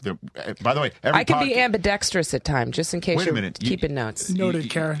 Absolutely. By the way, I can be ambidextrous at times, just in case you're keeping notes.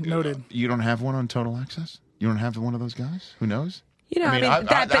 Noted, Kara. Noted. You don't have one on Total Access? You don't have one of those guys? Who knows? You know,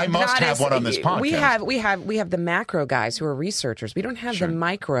 I must have one on this podcast. We have the macro guys who are researchers. We don't have the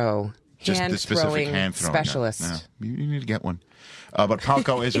micro hand throwing specialists. No, you need to get one. But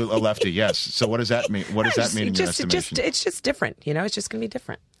Palco is a lefty, yes. So what does that mean? What does that mean in your estimation? It's just different. You know, it's just going to be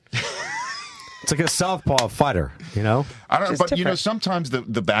different. It's like a southpaw fighter, you know? I don't know, but different. Sometimes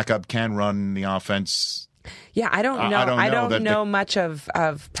the backup can run the offense. Yeah, I don't know. I don't know much of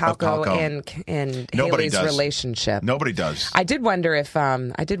Palco and Haley's relationship. Nobody does. I did wonder if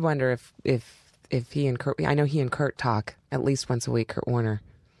he and Kurt. I know he and Kurt talk at least once a week. Kurt Warner.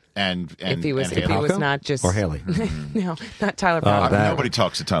 And if he was not just or Haley. No, not Tyler Palco. Nobody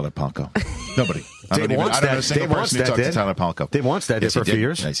talks to Tyler Palco. Nobody. Dave Tyler Palco. Dave Wannstedt for a few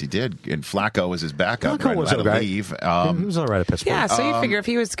years. Yes, he did. And Flacco was his backup. Flacco was all right. He was all right at Pittsburgh. Yeah, so you figure if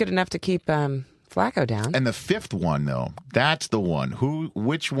he was good enough to keep Flacco down. And the fifth one, though, that's the one.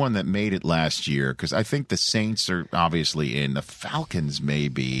 Which one that made it last year? Because I think the Saints are obviously in. The Falcons may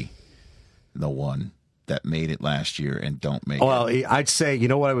be the one that made it last year and don't make it. Well, I'd say, you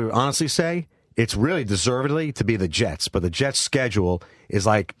know what I would honestly say? It's really deservedly to be the Jets, but the Jets' schedule is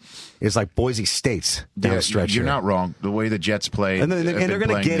like Boise State's down the stretch. You're not wrong. The way the Jets play, and they're going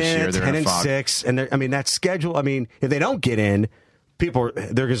to get in at 10-6, and that schedule. I mean, if they don't get in,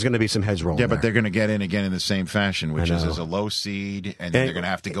 there's going to be some heads rolling. Yeah, but they're going to get in again in the same fashion, which is as a low seed, and then they're going to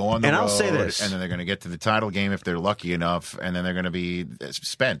have to go on the road. And I'll say this, and then they're going to get to the title game if they're lucky enough, and then they're going to be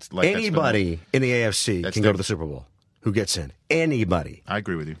spent. Anybody in the AFC can go to the Super Bowl. Who gets in? Anybody. I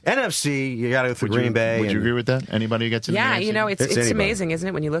agree with you. NFC, you got to go through Green Bay. Would you agree with that? Anybody who gets in? Yeah, the NFC? You know, it's amazing, isn't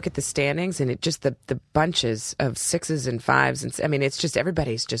it, when you look at the standings and it just the bunches of 6s and 5s, and I mean, it's just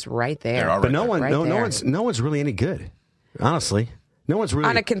everybody's just right there. But no one's really any good. Honestly. No one's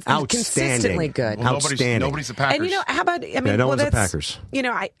really consistently good. Well, nobody's the Packers. And you know, how about? I mean, no one's the Packers. You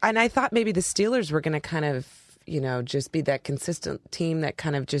know, I thought maybe the Steelers were going to kind of, just be that consistent team that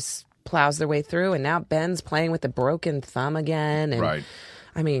kind of just plows their way through. And now Ben's playing with a broken thumb again. And, right.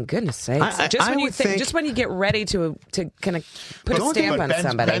 I mean, goodness sakes! Just when you get ready to kind of put a stamp on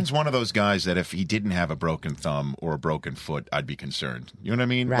somebody. Ben's one of those guys that if he didn't have a broken thumb or a broken foot, I'd be concerned. You know what I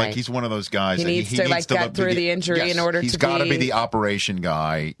mean? Right. Like he's one of those guys he that needs to get through the injury in order to be. He's got to be the operation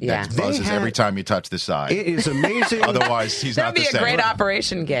guy that buzzes every time you touch the side. It is amazing. Otherwise, he's not the same. That'd be a great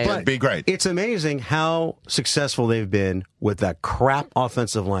operation game. It'd be great. It's amazing how successful they've been with that crap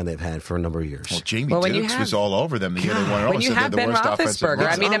offensive line they've had for a number of years. Well, Jamie Dukes was all over them the year they won. When you have Ben Roethlisberger,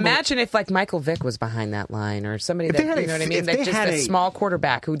 I mean, imagine if like Michael Vick was behind that line, or somebody that you know what I mean, that just a small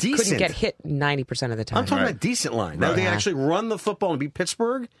quarterback who couldn't get hit 90% of the time. I'm talking about a decent line. Now they actually run the football and beat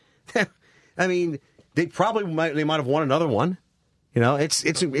Pittsburgh. I mean, they might have won another one. You know,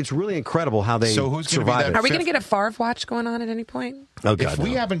 it's really incredible how they survive. Are we going to get a Favre watch going on at any point? Oh, God, if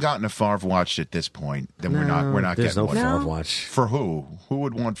we haven't gotten a Favre watch at this point, then we're not there's getting one. no Favre watch. For who? Who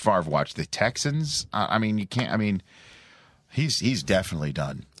would want Favre watch? The Texans? I mean, you can't. I mean, he's definitely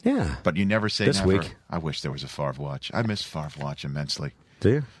done. Yeah, but you never say this never. Week. I wish there was a Favre watch. I miss Favre watch immensely. Do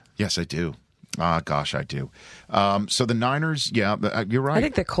you? Yes, I do. Gosh, I do. So the Niners, you're right. I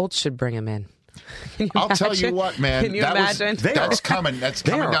think the Colts should bring him in. I'll tell you what, man. Can you imagine? That's coming. That's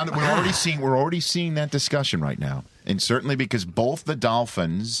coming down. We're already seeing that discussion right now, and certainly because both the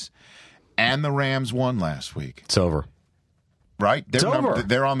Dolphins and the Rams won last week. It's over. Right? It's over.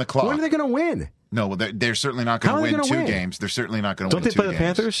 They're on the clock. When are they going to win? No, well, they're certainly not going to win two games. They're certainly not going to win two games. Don't they play the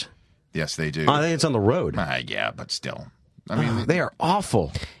Panthers? Yes, they do. I think it's on the road. Yeah, but still. I mean, they are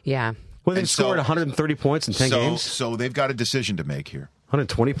awful. Yeah. Well, they've scored 130 points in 10 games. So they've got a decision to make here.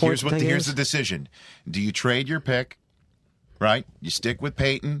 120 points. Here's the decision. Do you trade your pick? Right? You stick with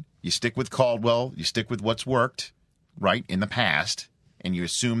Peyton. You stick with Caldwell. You stick with what's worked, right, in the past. And you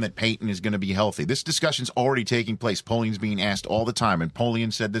assume that Peyton is going to be healthy. This discussion's already taking place. Polling's being asked all the time. And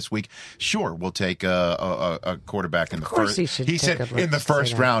Poling said this week, sure, we'll take a quarterback in the first. He said in the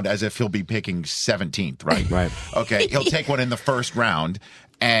first round as if he'll be picking 17th, right? Right. Okay, he'll take one in the first round.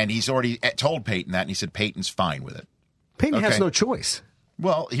 And he's already told Peyton that, and he said Peyton's fine with it. Peyton has no choice.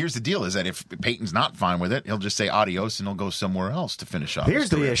 Well, here's the deal, is that if Peyton's not fine with it, he'll just say adios and he'll go somewhere else to finish off.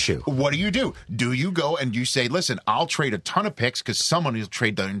 Here's the issue. What do? Do you go and you say, listen, I'll trade a ton of picks because someone will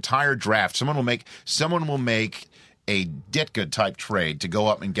trade the entire draft. Someone will make a Ditka type trade to go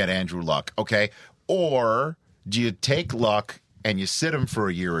up and get Andrew Luck, okay? Or do you take Luck and you sit him for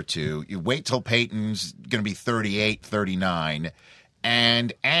a year or two, you wait till Peyton's going to be 38, 39,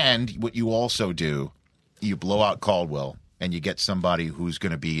 and what you also do, you blow out Caldwell and you get somebody who's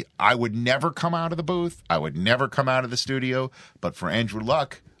going to be, I would never come out of the booth, I would never come out of the studio, but for Andrew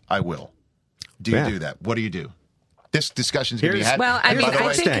Luck, I will. Do you do that? What do you do? This discussion's going to be had. Well, I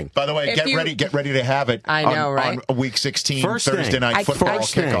mean, by the way, get ready to have it. I know, right? On week 16, Thursday night football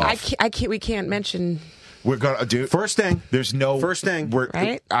kickoff. We can't mention. We're gonna do first thing. There's no first thing.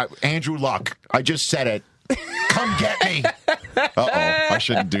 Right? Andrew Luck. I just said it. Come get me. I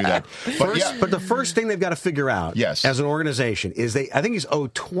shouldn't do that. But the first thing they've got to figure out, yes, as an organization, is I think he's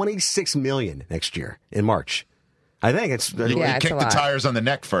owed $26 million next year in March. I think it's you kick the tires on the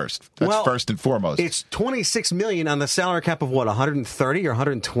neck first. That's first and foremost. It's $26 million on the salary cap of what, 130 or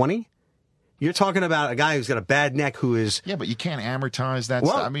 120? You're talking about a guy who's got a bad neck who is... Yeah, but you can't amortize that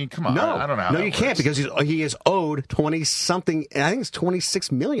stuff. I mean, come on. No, I don't know how that you can't because he is owed 20-something... I think it's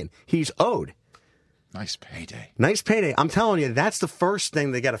 $26 million he's owed. Nice payday. Nice payday. I'm telling you, that's the first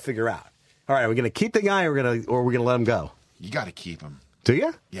thing they got to figure out. All right, are we going to keep the guy or are we going to let him go? You got to keep him. Do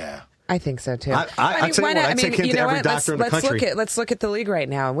you? Yeah. I think so too. I'd take him to every doctor in the country. Let's look at the league right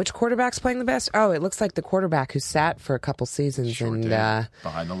now. Which quarterback's playing the best? Oh, it looks like the quarterback who sat for a couple seasons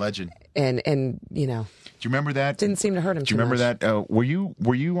behind the legend. And do you remember that? Didn't seem to hurt him. Do you remember that? Were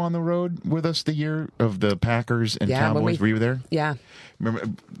you on the road with us the year of the Packers and Cowboys? Were you there? Yeah.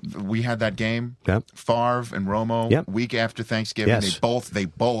 Remember we had that game. Yep. Favre and Romo. Yep. Week after Thanksgiving. Yes. They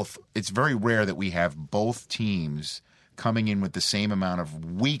both. It's very rare that we have both teams coming in with the same amount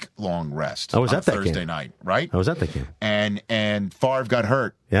of week-long rest on Thursday night, right? I was at that game. And Favre got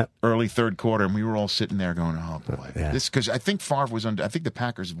hurt early third quarter, and we were all sitting there going, oh, boy. This because I think Favre was I think the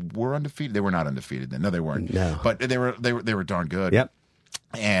Packers were undefeated. They were not undefeated then. No, they weren't. No. But they were darn good. Yep.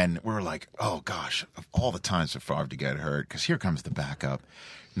 And we were like, oh, gosh, of all the times for Favre to get hurt, because here comes the backup.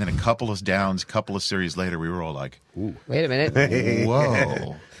 And then a couple of downs, a couple of series later, we were all like, ooh. Wait a minute.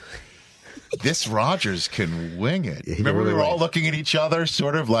 Whoa. This Rodgers can wing it. Remember, we were all looking at each other,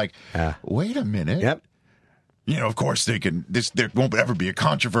 sort of like, wait a minute. Yep. You know, of course, there won't ever be a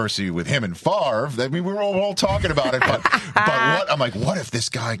controversy with him and Favre. I mean, we were all talking about it, but I'm like, what if this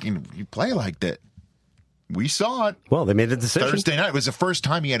guy can play like that? We saw it. Well, they made a decision. Thursday night was the first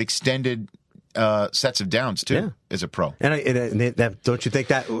time he had extended sets of downs too as a pro. And don't you think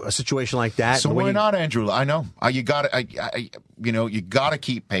that a situation like that? So why not, Andrew? I know you got you got to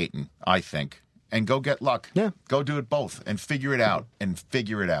keep Peyton. I think, and go get Luck. Yeah, go do it both and figure it out.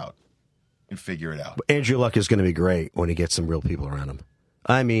 Andrew Luck is going to be great when he gets some real people around him.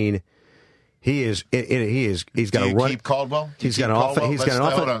 I mean, he is. He's got to run. Keep Caldwell. He's got an offense. He's got an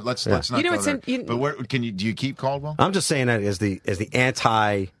offense. Hold on. Let's not go there. But where do you keep Caldwell? I'm just saying that as the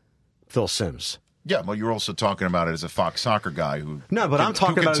anti Phil Simms. Yeah, well, you're also talking about it as a Fox Soccer guy who. No, but I'm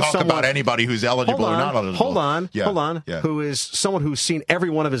talking about someone about anybody who's eligible or not eligible. Hold on. Yeah. Who is someone who's seen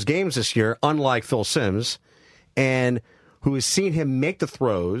every one of his games this year, unlike Phil Simms, and who has seen him make the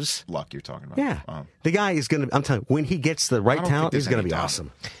throws. Luck, you're talking about. Yeah, the guy is going to. I'm telling you, when he gets the right talent, he's going to be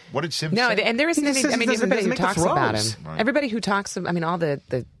awesome. What did Simms say? No, and there isn't any. I mean, everybody who talks about him, right. everybody who talks. I mean, all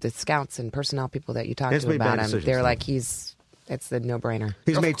the scouts and personnel people that you talk to about him, they're like it's the no-brainer.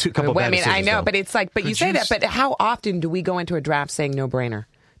 He's made couple bad decisions. I know, though. But it's like, but you say that, but how often do we go into a draft saying no-brainer?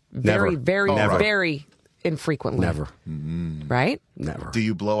 Very, Never. very, very infrequently. Never. Right? Never. Do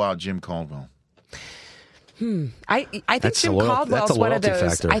you blow out Jim Caldwell? I think Jim Caldwell's one of those.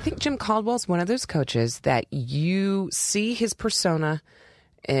 Factor. I think Jim Caldwell's one of those coaches that you see his persona,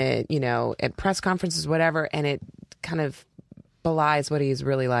 at press conferences, whatever, and it kind of belies what he's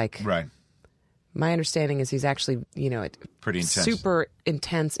really like. Right. My understanding is he's actually, a pretty intense, super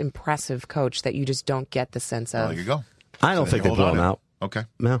intense, impressive coach that you just don't get the sense of. There you go. I don't think they blow him out. Okay.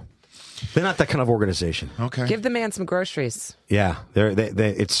 No. They're not that kind of organization. Okay. Give the man some groceries. Yeah.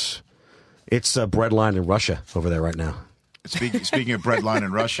 It's a bread line in Russia over there right now. Speaking of bread line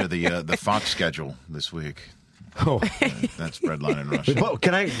in Russia, the Fox schedule this week. Oh, that's bread line in Russia. Well,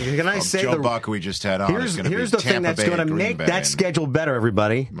 can I say Joe Buck we just had on? Here's the thing that's going to make that schedule better,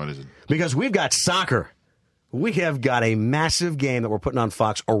 everybody. What is it? Because we've got soccer. We have got a massive game that we're putting on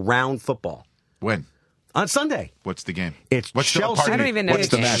Fox around football. When? On Sunday. What's the game? What's Chelsea. I don't even know what's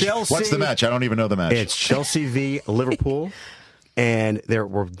the match. What's the match? I don't even know the match. It's Chelsea v. Liverpool, and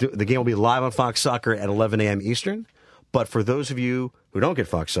the game will be live on Fox Soccer at 11 a.m. Eastern. But for those of you who don't get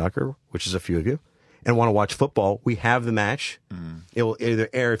Fox Soccer, which is a few of you, and want to watch football, we have the match. It will either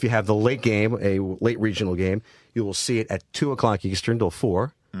air if you have the late game, a late regional game. You will see it at 2 o'clock Eastern till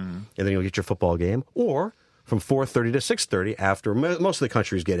 4, and then you'll get your football game. Or from 4:30 to 6:30 after most of the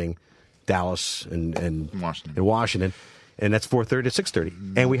country is getting Dallas and Washington. And that's 4:30 to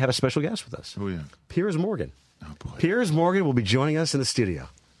 6:30. And we have a special guest with us. Oh, yeah. Piers Morgan. Oh, boy. Piers Morgan will be joining us in the studio.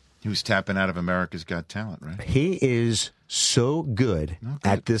 He was tapping out of America's Got Talent, right? He is so good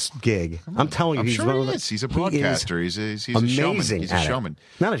at this gig. I'm telling you, I'm he's sure one of he the, is. He's a broadcaster. He's a showman. amazing. He's a showman.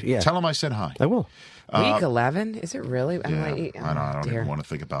 Yeah. Tell him I said hi. I will. Week 11? Is it really? I don't even want to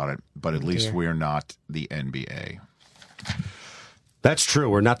think about it. But at least dear. we're not the NBA. That's true.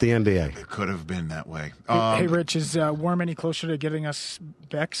 We're not the NBA. It could have been that way. Hey, Rich, is Worm any closer to getting us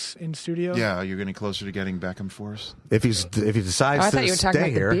Bex in studio? Yeah, you're getting closer to getting Beckham for us. If he decides Oh, I to thought you were talking stay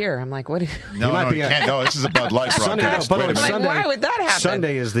about here, the beer. I'm like, what? No, you can't. No, this is a Bud Light Sunday, broadcast. by the way, Wait a minute. Like, why would that happen?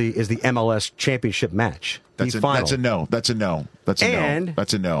 Sunday is the MLS championship match. That's the final. a no. That's a no. That's a And no.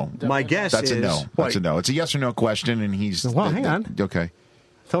 That's a no. My guess That's is a no. That's a no. It's a yes or no question, and he's. Well, hang on. Okay.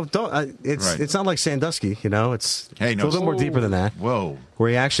 It's not like Sandusky, It's no, it's a little bit more deeper than that. Whoa. Where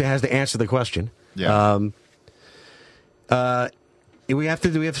he actually has to answer the question. Yeah. We have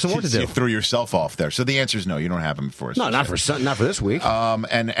some work to do. You threw yourself off there. So the answer is no. You don't have him for us. No, not for this week.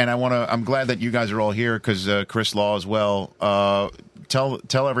 And I'm glad that you guys are all here because Chris Law as well.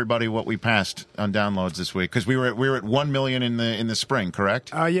 Tell everybody what we passed on downloads this week because we were at 1 million in the spring,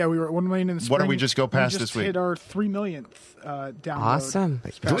 correct? Yeah, we were at 1 million in the spring. What did we just go past this week? We just hit our 3 millionth download. Awesome.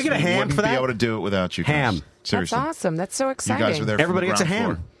 Do we get a ham for that? Wouldn't be able to do it without you. Ham. Chris. Seriously. That's awesome. That's so exciting. You guys were there. Everybody from the gets a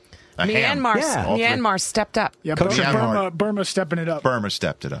ground ham. floor. Myanmar stepped up. Yeah, Coach Burma stepping it up. Burma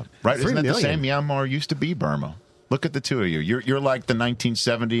stepped it up. Right? Isn't that 3 the same? million. Myanmar used to be Burma. Look at the two of you. You're like the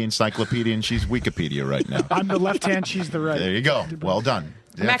 1970 encyclopedia, and she's Wikipedia right now. I'm the left hand, she's the right. There you go. Well done.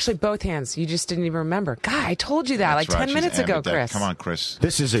 I'm actually both hands. You just didn't even remember. God, I told you that That's like right. 10 minutes She's ago, ambidextrous. Chris. Come on, Chris.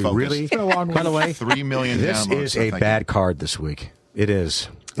 This is a Focus. really, It's been a long by the way, 3 million this downloads. is a bad card this week. It is.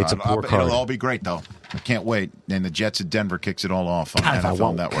 It's a poor card. It'll all be great, though. I can't wait. And the Jets at Denver kicks it all off on God, if I NFL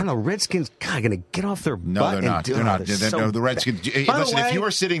want, Network. kind of Redskins going to get off their No, butt they're not. and do They're not. this. No, the Redskins. Listen, way, if you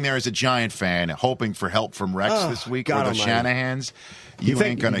were sitting there as a Giant fan hoping for help from Rex this week God or the almighty. Shanahans, you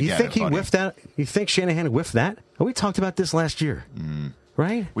ain't going to get it. You think he buddy. whiffed that? You think Shanahan whiffed that? Oh, we talked about this last year,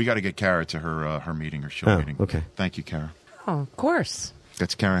 right? We got to get Kara to her meeting, her show meeting. Okay. Thank you, Kara. Oh, of course.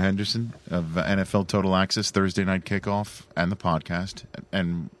 That's Kara Henderson of NFL Total Access, Thursday Night Kickoff, and the podcast.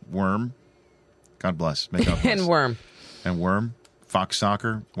 And Worm, God bless. May God bless. And Worm, Fox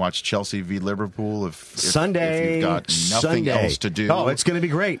Soccer, watch Chelsea v. Liverpool if Sunday. you've got nothing else to do. Oh, it's going to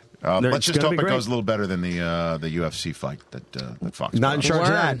be great. Let's just hope it goes a little better than the UFC fight that Fox Not in brought. charge of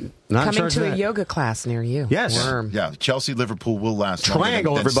that. Not in Coming charge to of a that. yoga class near you. Yes. Worm. Yeah, Chelsea Liverpool will last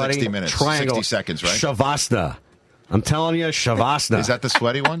Triangle, longer than everybody. 60 minutes. Triangle. 60 seconds, right? Shavasana. I'm telling you, Shavasana. Is that the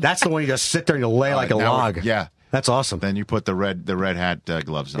sweaty one? That's the one you just sit there and you lay like a now log. yeah. That's awesome. Then you put the red hat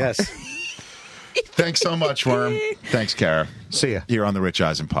gloves on. Yes. Thanks so much, Worm. Thanks, Kara. See ya. Here on the Rich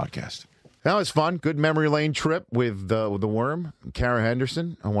Eisen podcast. That was fun. Good memory lane trip with the Worm, Kara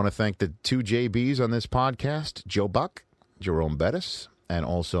Henderson. I want to thank the two JBs on this podcast, Joe Buck, Jerome Bettis, and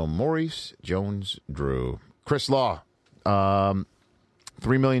also Maurice Jones-Drew. Chris Law,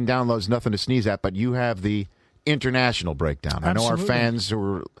 3 million downloads, nothing to sneeze at, but you have the international breakdown. Absolutely. I know our fans who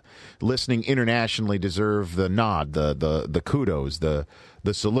are listening internationally deserve the nod, the kudos, the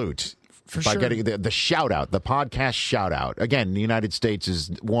salute. For by sure. getting the shout out, the podcast shout out. Again, the United States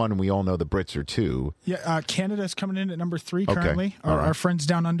is 1, and we all know the Brits are 2. Yeah, Canada's coming in at number 3 Okay. currently. All right. Our friends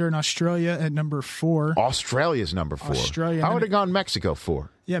down under in Australia at number 4. Australia's number 4. Australia. I would have gone Mexico 4.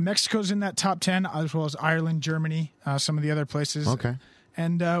 Yeah, Mexico's in that top 10, as well as Ireland, Germany, some of the other places. Okay.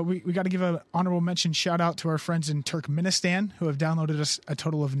 And we got to give an honorable mention shout out to our friends in Turkmenistan who have downloaded us a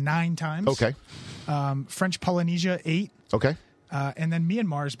total of 9 times. Okay. French Polynesia, 8. Okay. And then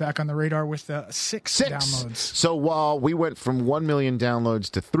Myanmar is back on the radar with 6 downloads. So while we went from 1 million downloads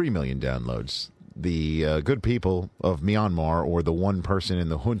to 3 million downloads, the good people of Myanmar, or the one person in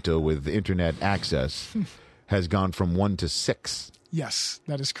the junta with internet access, has gone from 1 to 6. Yes,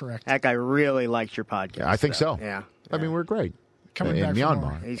 that is correct. That guy really likes your podcast. I think so. Yeah. I mean, we're great. Coming in back for Myanmar.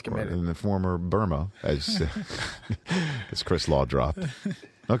 more. He's committed. In the former Burma, as Chris Law dropped.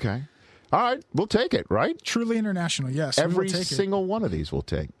 Okay. All right. We'll take it, right? Truly international, yes. we will Every take single one of these we'll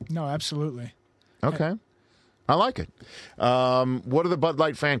take. it. No, absolutely. Okay. I like it. What are the Bud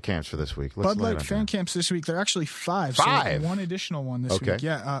Light fan camps for this week? Bud lay it Light on fan down. camps this week, they're actually 5. 5? So one additional one this Okay. week.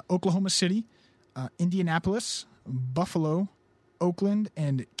 Yeah, Oklahoma City, Indianapolis, Buffalo, Oakland,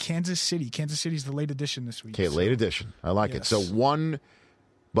 and Kansas City. Kansas City's the late edition this week. Okay, late edition. I like it. So one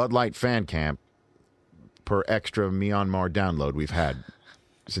Bud Light fan camp per extra Myanmar download we've had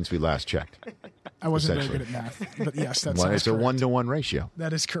since we last checked. I wasn't very good at math, but yes, that's it's a 1-to-1 ratio.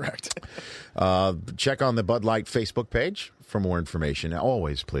 That is correct. Check on the Bud Light Facebook page for more information.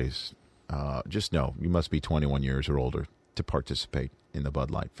 Always, please, just know you must be 21 years or older to participate in the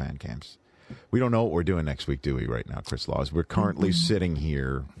Bud Light fan camps. We don't know what we're doing next week, do we, right now, Chris Laws? We're currently sitting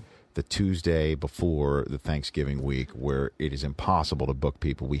here the Tuesday before the Thanksgiving week where it is impossible to book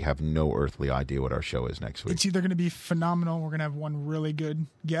people. We have no earthly idea what our show is next week. It's either going to be phenomenal, we're going to have one really good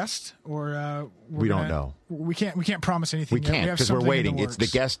guest, or we don't know. We can't promise anything. We can't because we're waiting. It's the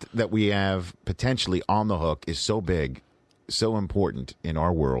guest that we have potentially on the hook is so big, so important in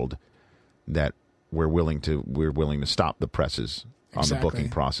our world that we're willing to stop the presses on the booking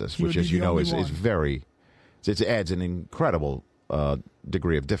process, which, as you know, is very. It adds an incredible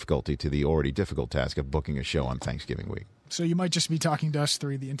degree of difficulty to the already difficult task of booking a show on Thanksgiving week. So you might just be talking to us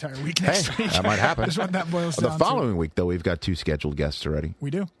three the entire week next week. That might happen. That's what that boils down to. The following week, though, we've got 2 scheduled guests already.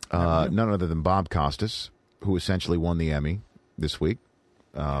 We do. None other than Bob Costas, who essentially won the Emmy this week,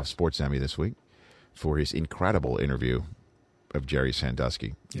 Sports Emmy this week, for his incredible interview of Jerry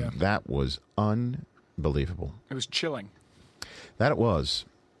Sandusky. Yeah. That was unbelievable. It was chilling. That it was.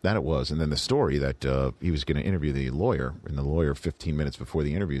 And then the story that he was going to interview the lawyer, and the lawyer 15 minutes before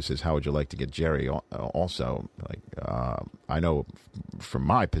the interview says, how would you like to get Jerry? Also, I know from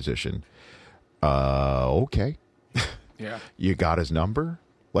my position, okay. Yeah. You got his number?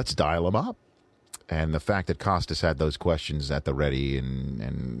 Let's dial him up. And the fact that Costas had those questions at the ready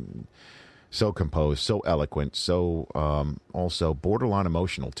and so composed, so eloquent, so also borderline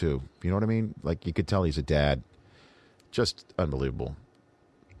emotional, too. You know what I mean? Like, you could tell he's a dad. Just unbelievable.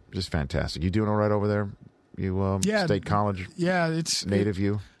 Just fantastic. You doing all right over there? You State College? Yeah, it's native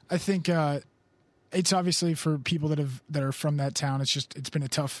you. I think it's obviously for people that are from that town. It's been a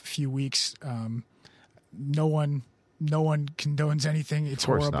tough few weeks. No one condones anything. It's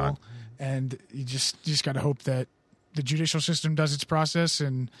horrible, not. And you just got to hope that the judicial system does its process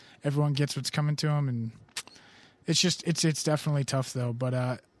and everyone gets what's coming to them. And it's definitely tough though. But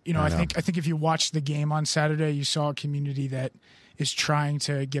I think if you watched the game on Saturday, you saw a community that is trying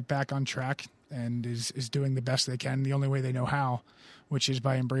to get back on track and is doing the best they can, the only way they know how, which is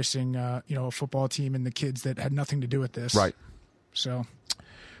by embracing a football team and the kids that had nothing to do with this. Right. So,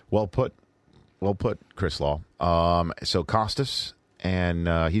 well put, Chris Law. So Costas,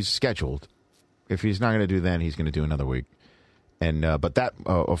 and he's scheduled. If he's not going to do then, he's going to do another week. And but that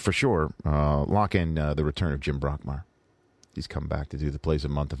for sure, lock in the return of Jim Brockmeyer. He's come back to do the plays of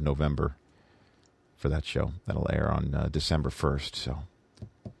month of November for that show. That'll air on December 1st. So,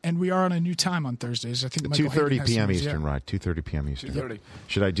 and we are on a new time on Thursdays. I think 2:30 p.m. Eastern, right? 2:30 p.m. Eastern. 2:30.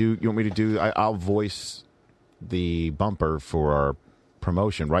 Should I do? You want me to do? I'll voice the bumper for our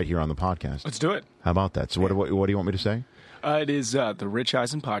promotion right here on the podcast. Let's do it. How about that? So, what do you want me to say? It is the Rich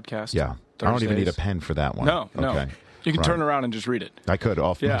Eisen podcast. Yeah, Thursdays. I don't even need a pen for that one. No. Okay. You can turn around and just read it. I could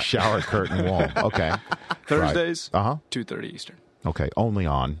off my shower curtain wall. Okay. Thursdays. Right. 2:30 Eastern. Okay. Only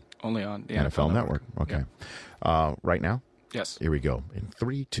on the NFL Network. Okay. Yeah. Right now? Yes. Here we go. In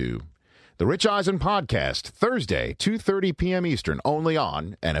 3, 2. The Rich Eisen Podcast, Thursday, 2:30 p.m. Eastern, only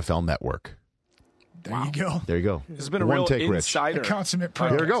on NFL Network. There you go. There you go. This has been a One real take, insider. A consummate pro.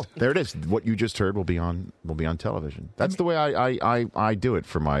 There you go. There it is. What you just heard will be on television. That's the way I do it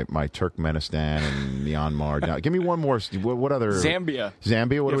for my Turkmenistan and Myanmar. Now, give me one more. What other? Zambia.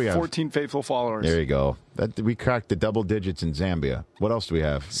 Zambia. What do we have? 14 faithful followers. There you go. We cracked the double digits in Zambia. What else do we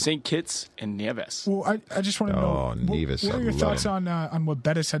have? St. Kitts and Nevis. Well, I just want to know. Nevis. What are your thoughts on what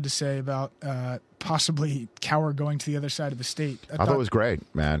Bettis had to say about possibly Cowher going to the other side of the state? I thought it was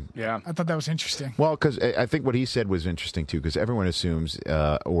great, man. Yeah. I thought that was interesting. Well, because I think what he said was interesting, too, because everyone assumes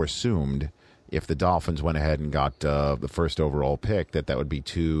or assumed if the Dolphins went ahead and got the first overall pick, that would be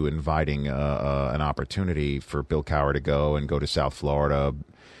too inviting an opportunity for Bill Cowher to go to South Florida,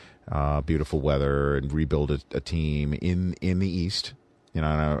 beautiful weather, and rebuild a team in the East, in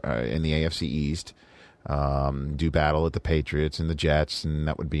the AFC East. Do battle at the Patriots and the Jets, and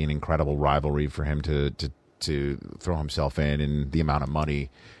that would be an incredible rivalry for him to throw himself in. And the amount of money,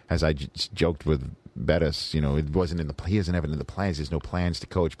 as I joked with Bettis, it wasn't he doesn't have it in the plans. There's no plans to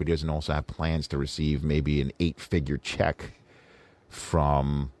coach, but he doesn't also have plans to receive maybe an 8-figure check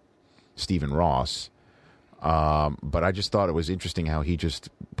from Stephen Ross. But I just thought it was interesting how he just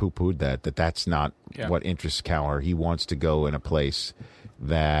poo-pooed that's not what interests Cowher. He wants to go in a place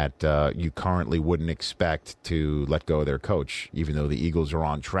that you currently wouldn't expect to let go of their coach, even though the Eagles are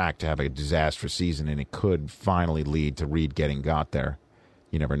on track to have a disastrous season, and it could finally lead to Reed getting got there.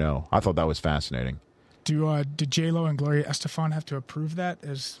 You never know. I thought that was fascinating. Did J-Lo and Gloria Estefan have to approve that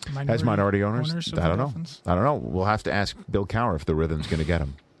as minority owners? Of I don't know. Dolphins? I don't know. We'll have to ask Bill Cowher if the Rhythm's going to get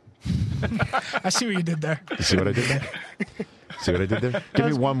him. I see what you did there. You see what I did there? See what I did there? Give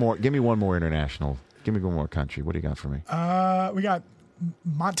me one more. Give me one more international. Give me one more country. What do you got for me? We got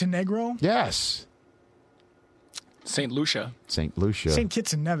Montenegro. Yes. St. Lucia. St. Lucia. St.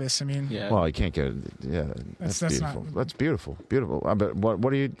 Kitts and Nevis. I mean, well, you can't get. Yeah, that's beautiful. That's beautiful. Beautiful. But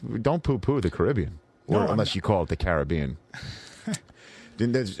what do you? Don't poo-poo the Caribbean, unless you call it the Caribbean.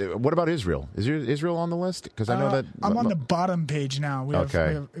 What about Israel? Is Israel on the list? Because I know that I'm on the bottom page now. We're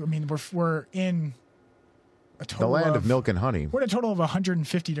in a total the land of milk and honey. We're in a total of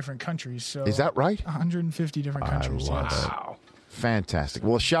 150 different countries. So is that right? 150 different countries. Wow, fantastic!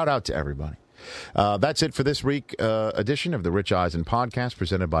 Well, shout out to everybody. That's it for this week edition of the Rich Eisen podcast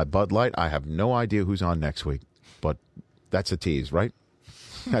presented by Bud Light. I have no idea who's on next week, but that's a tease, right?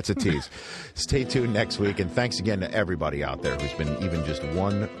 That's a tease. Stay tuned next week, and thanks again to everybody out there who's been even just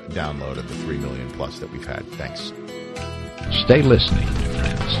one download of the 3 million plus that we've had. Thanks. Stay listening,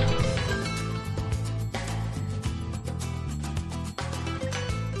 friends.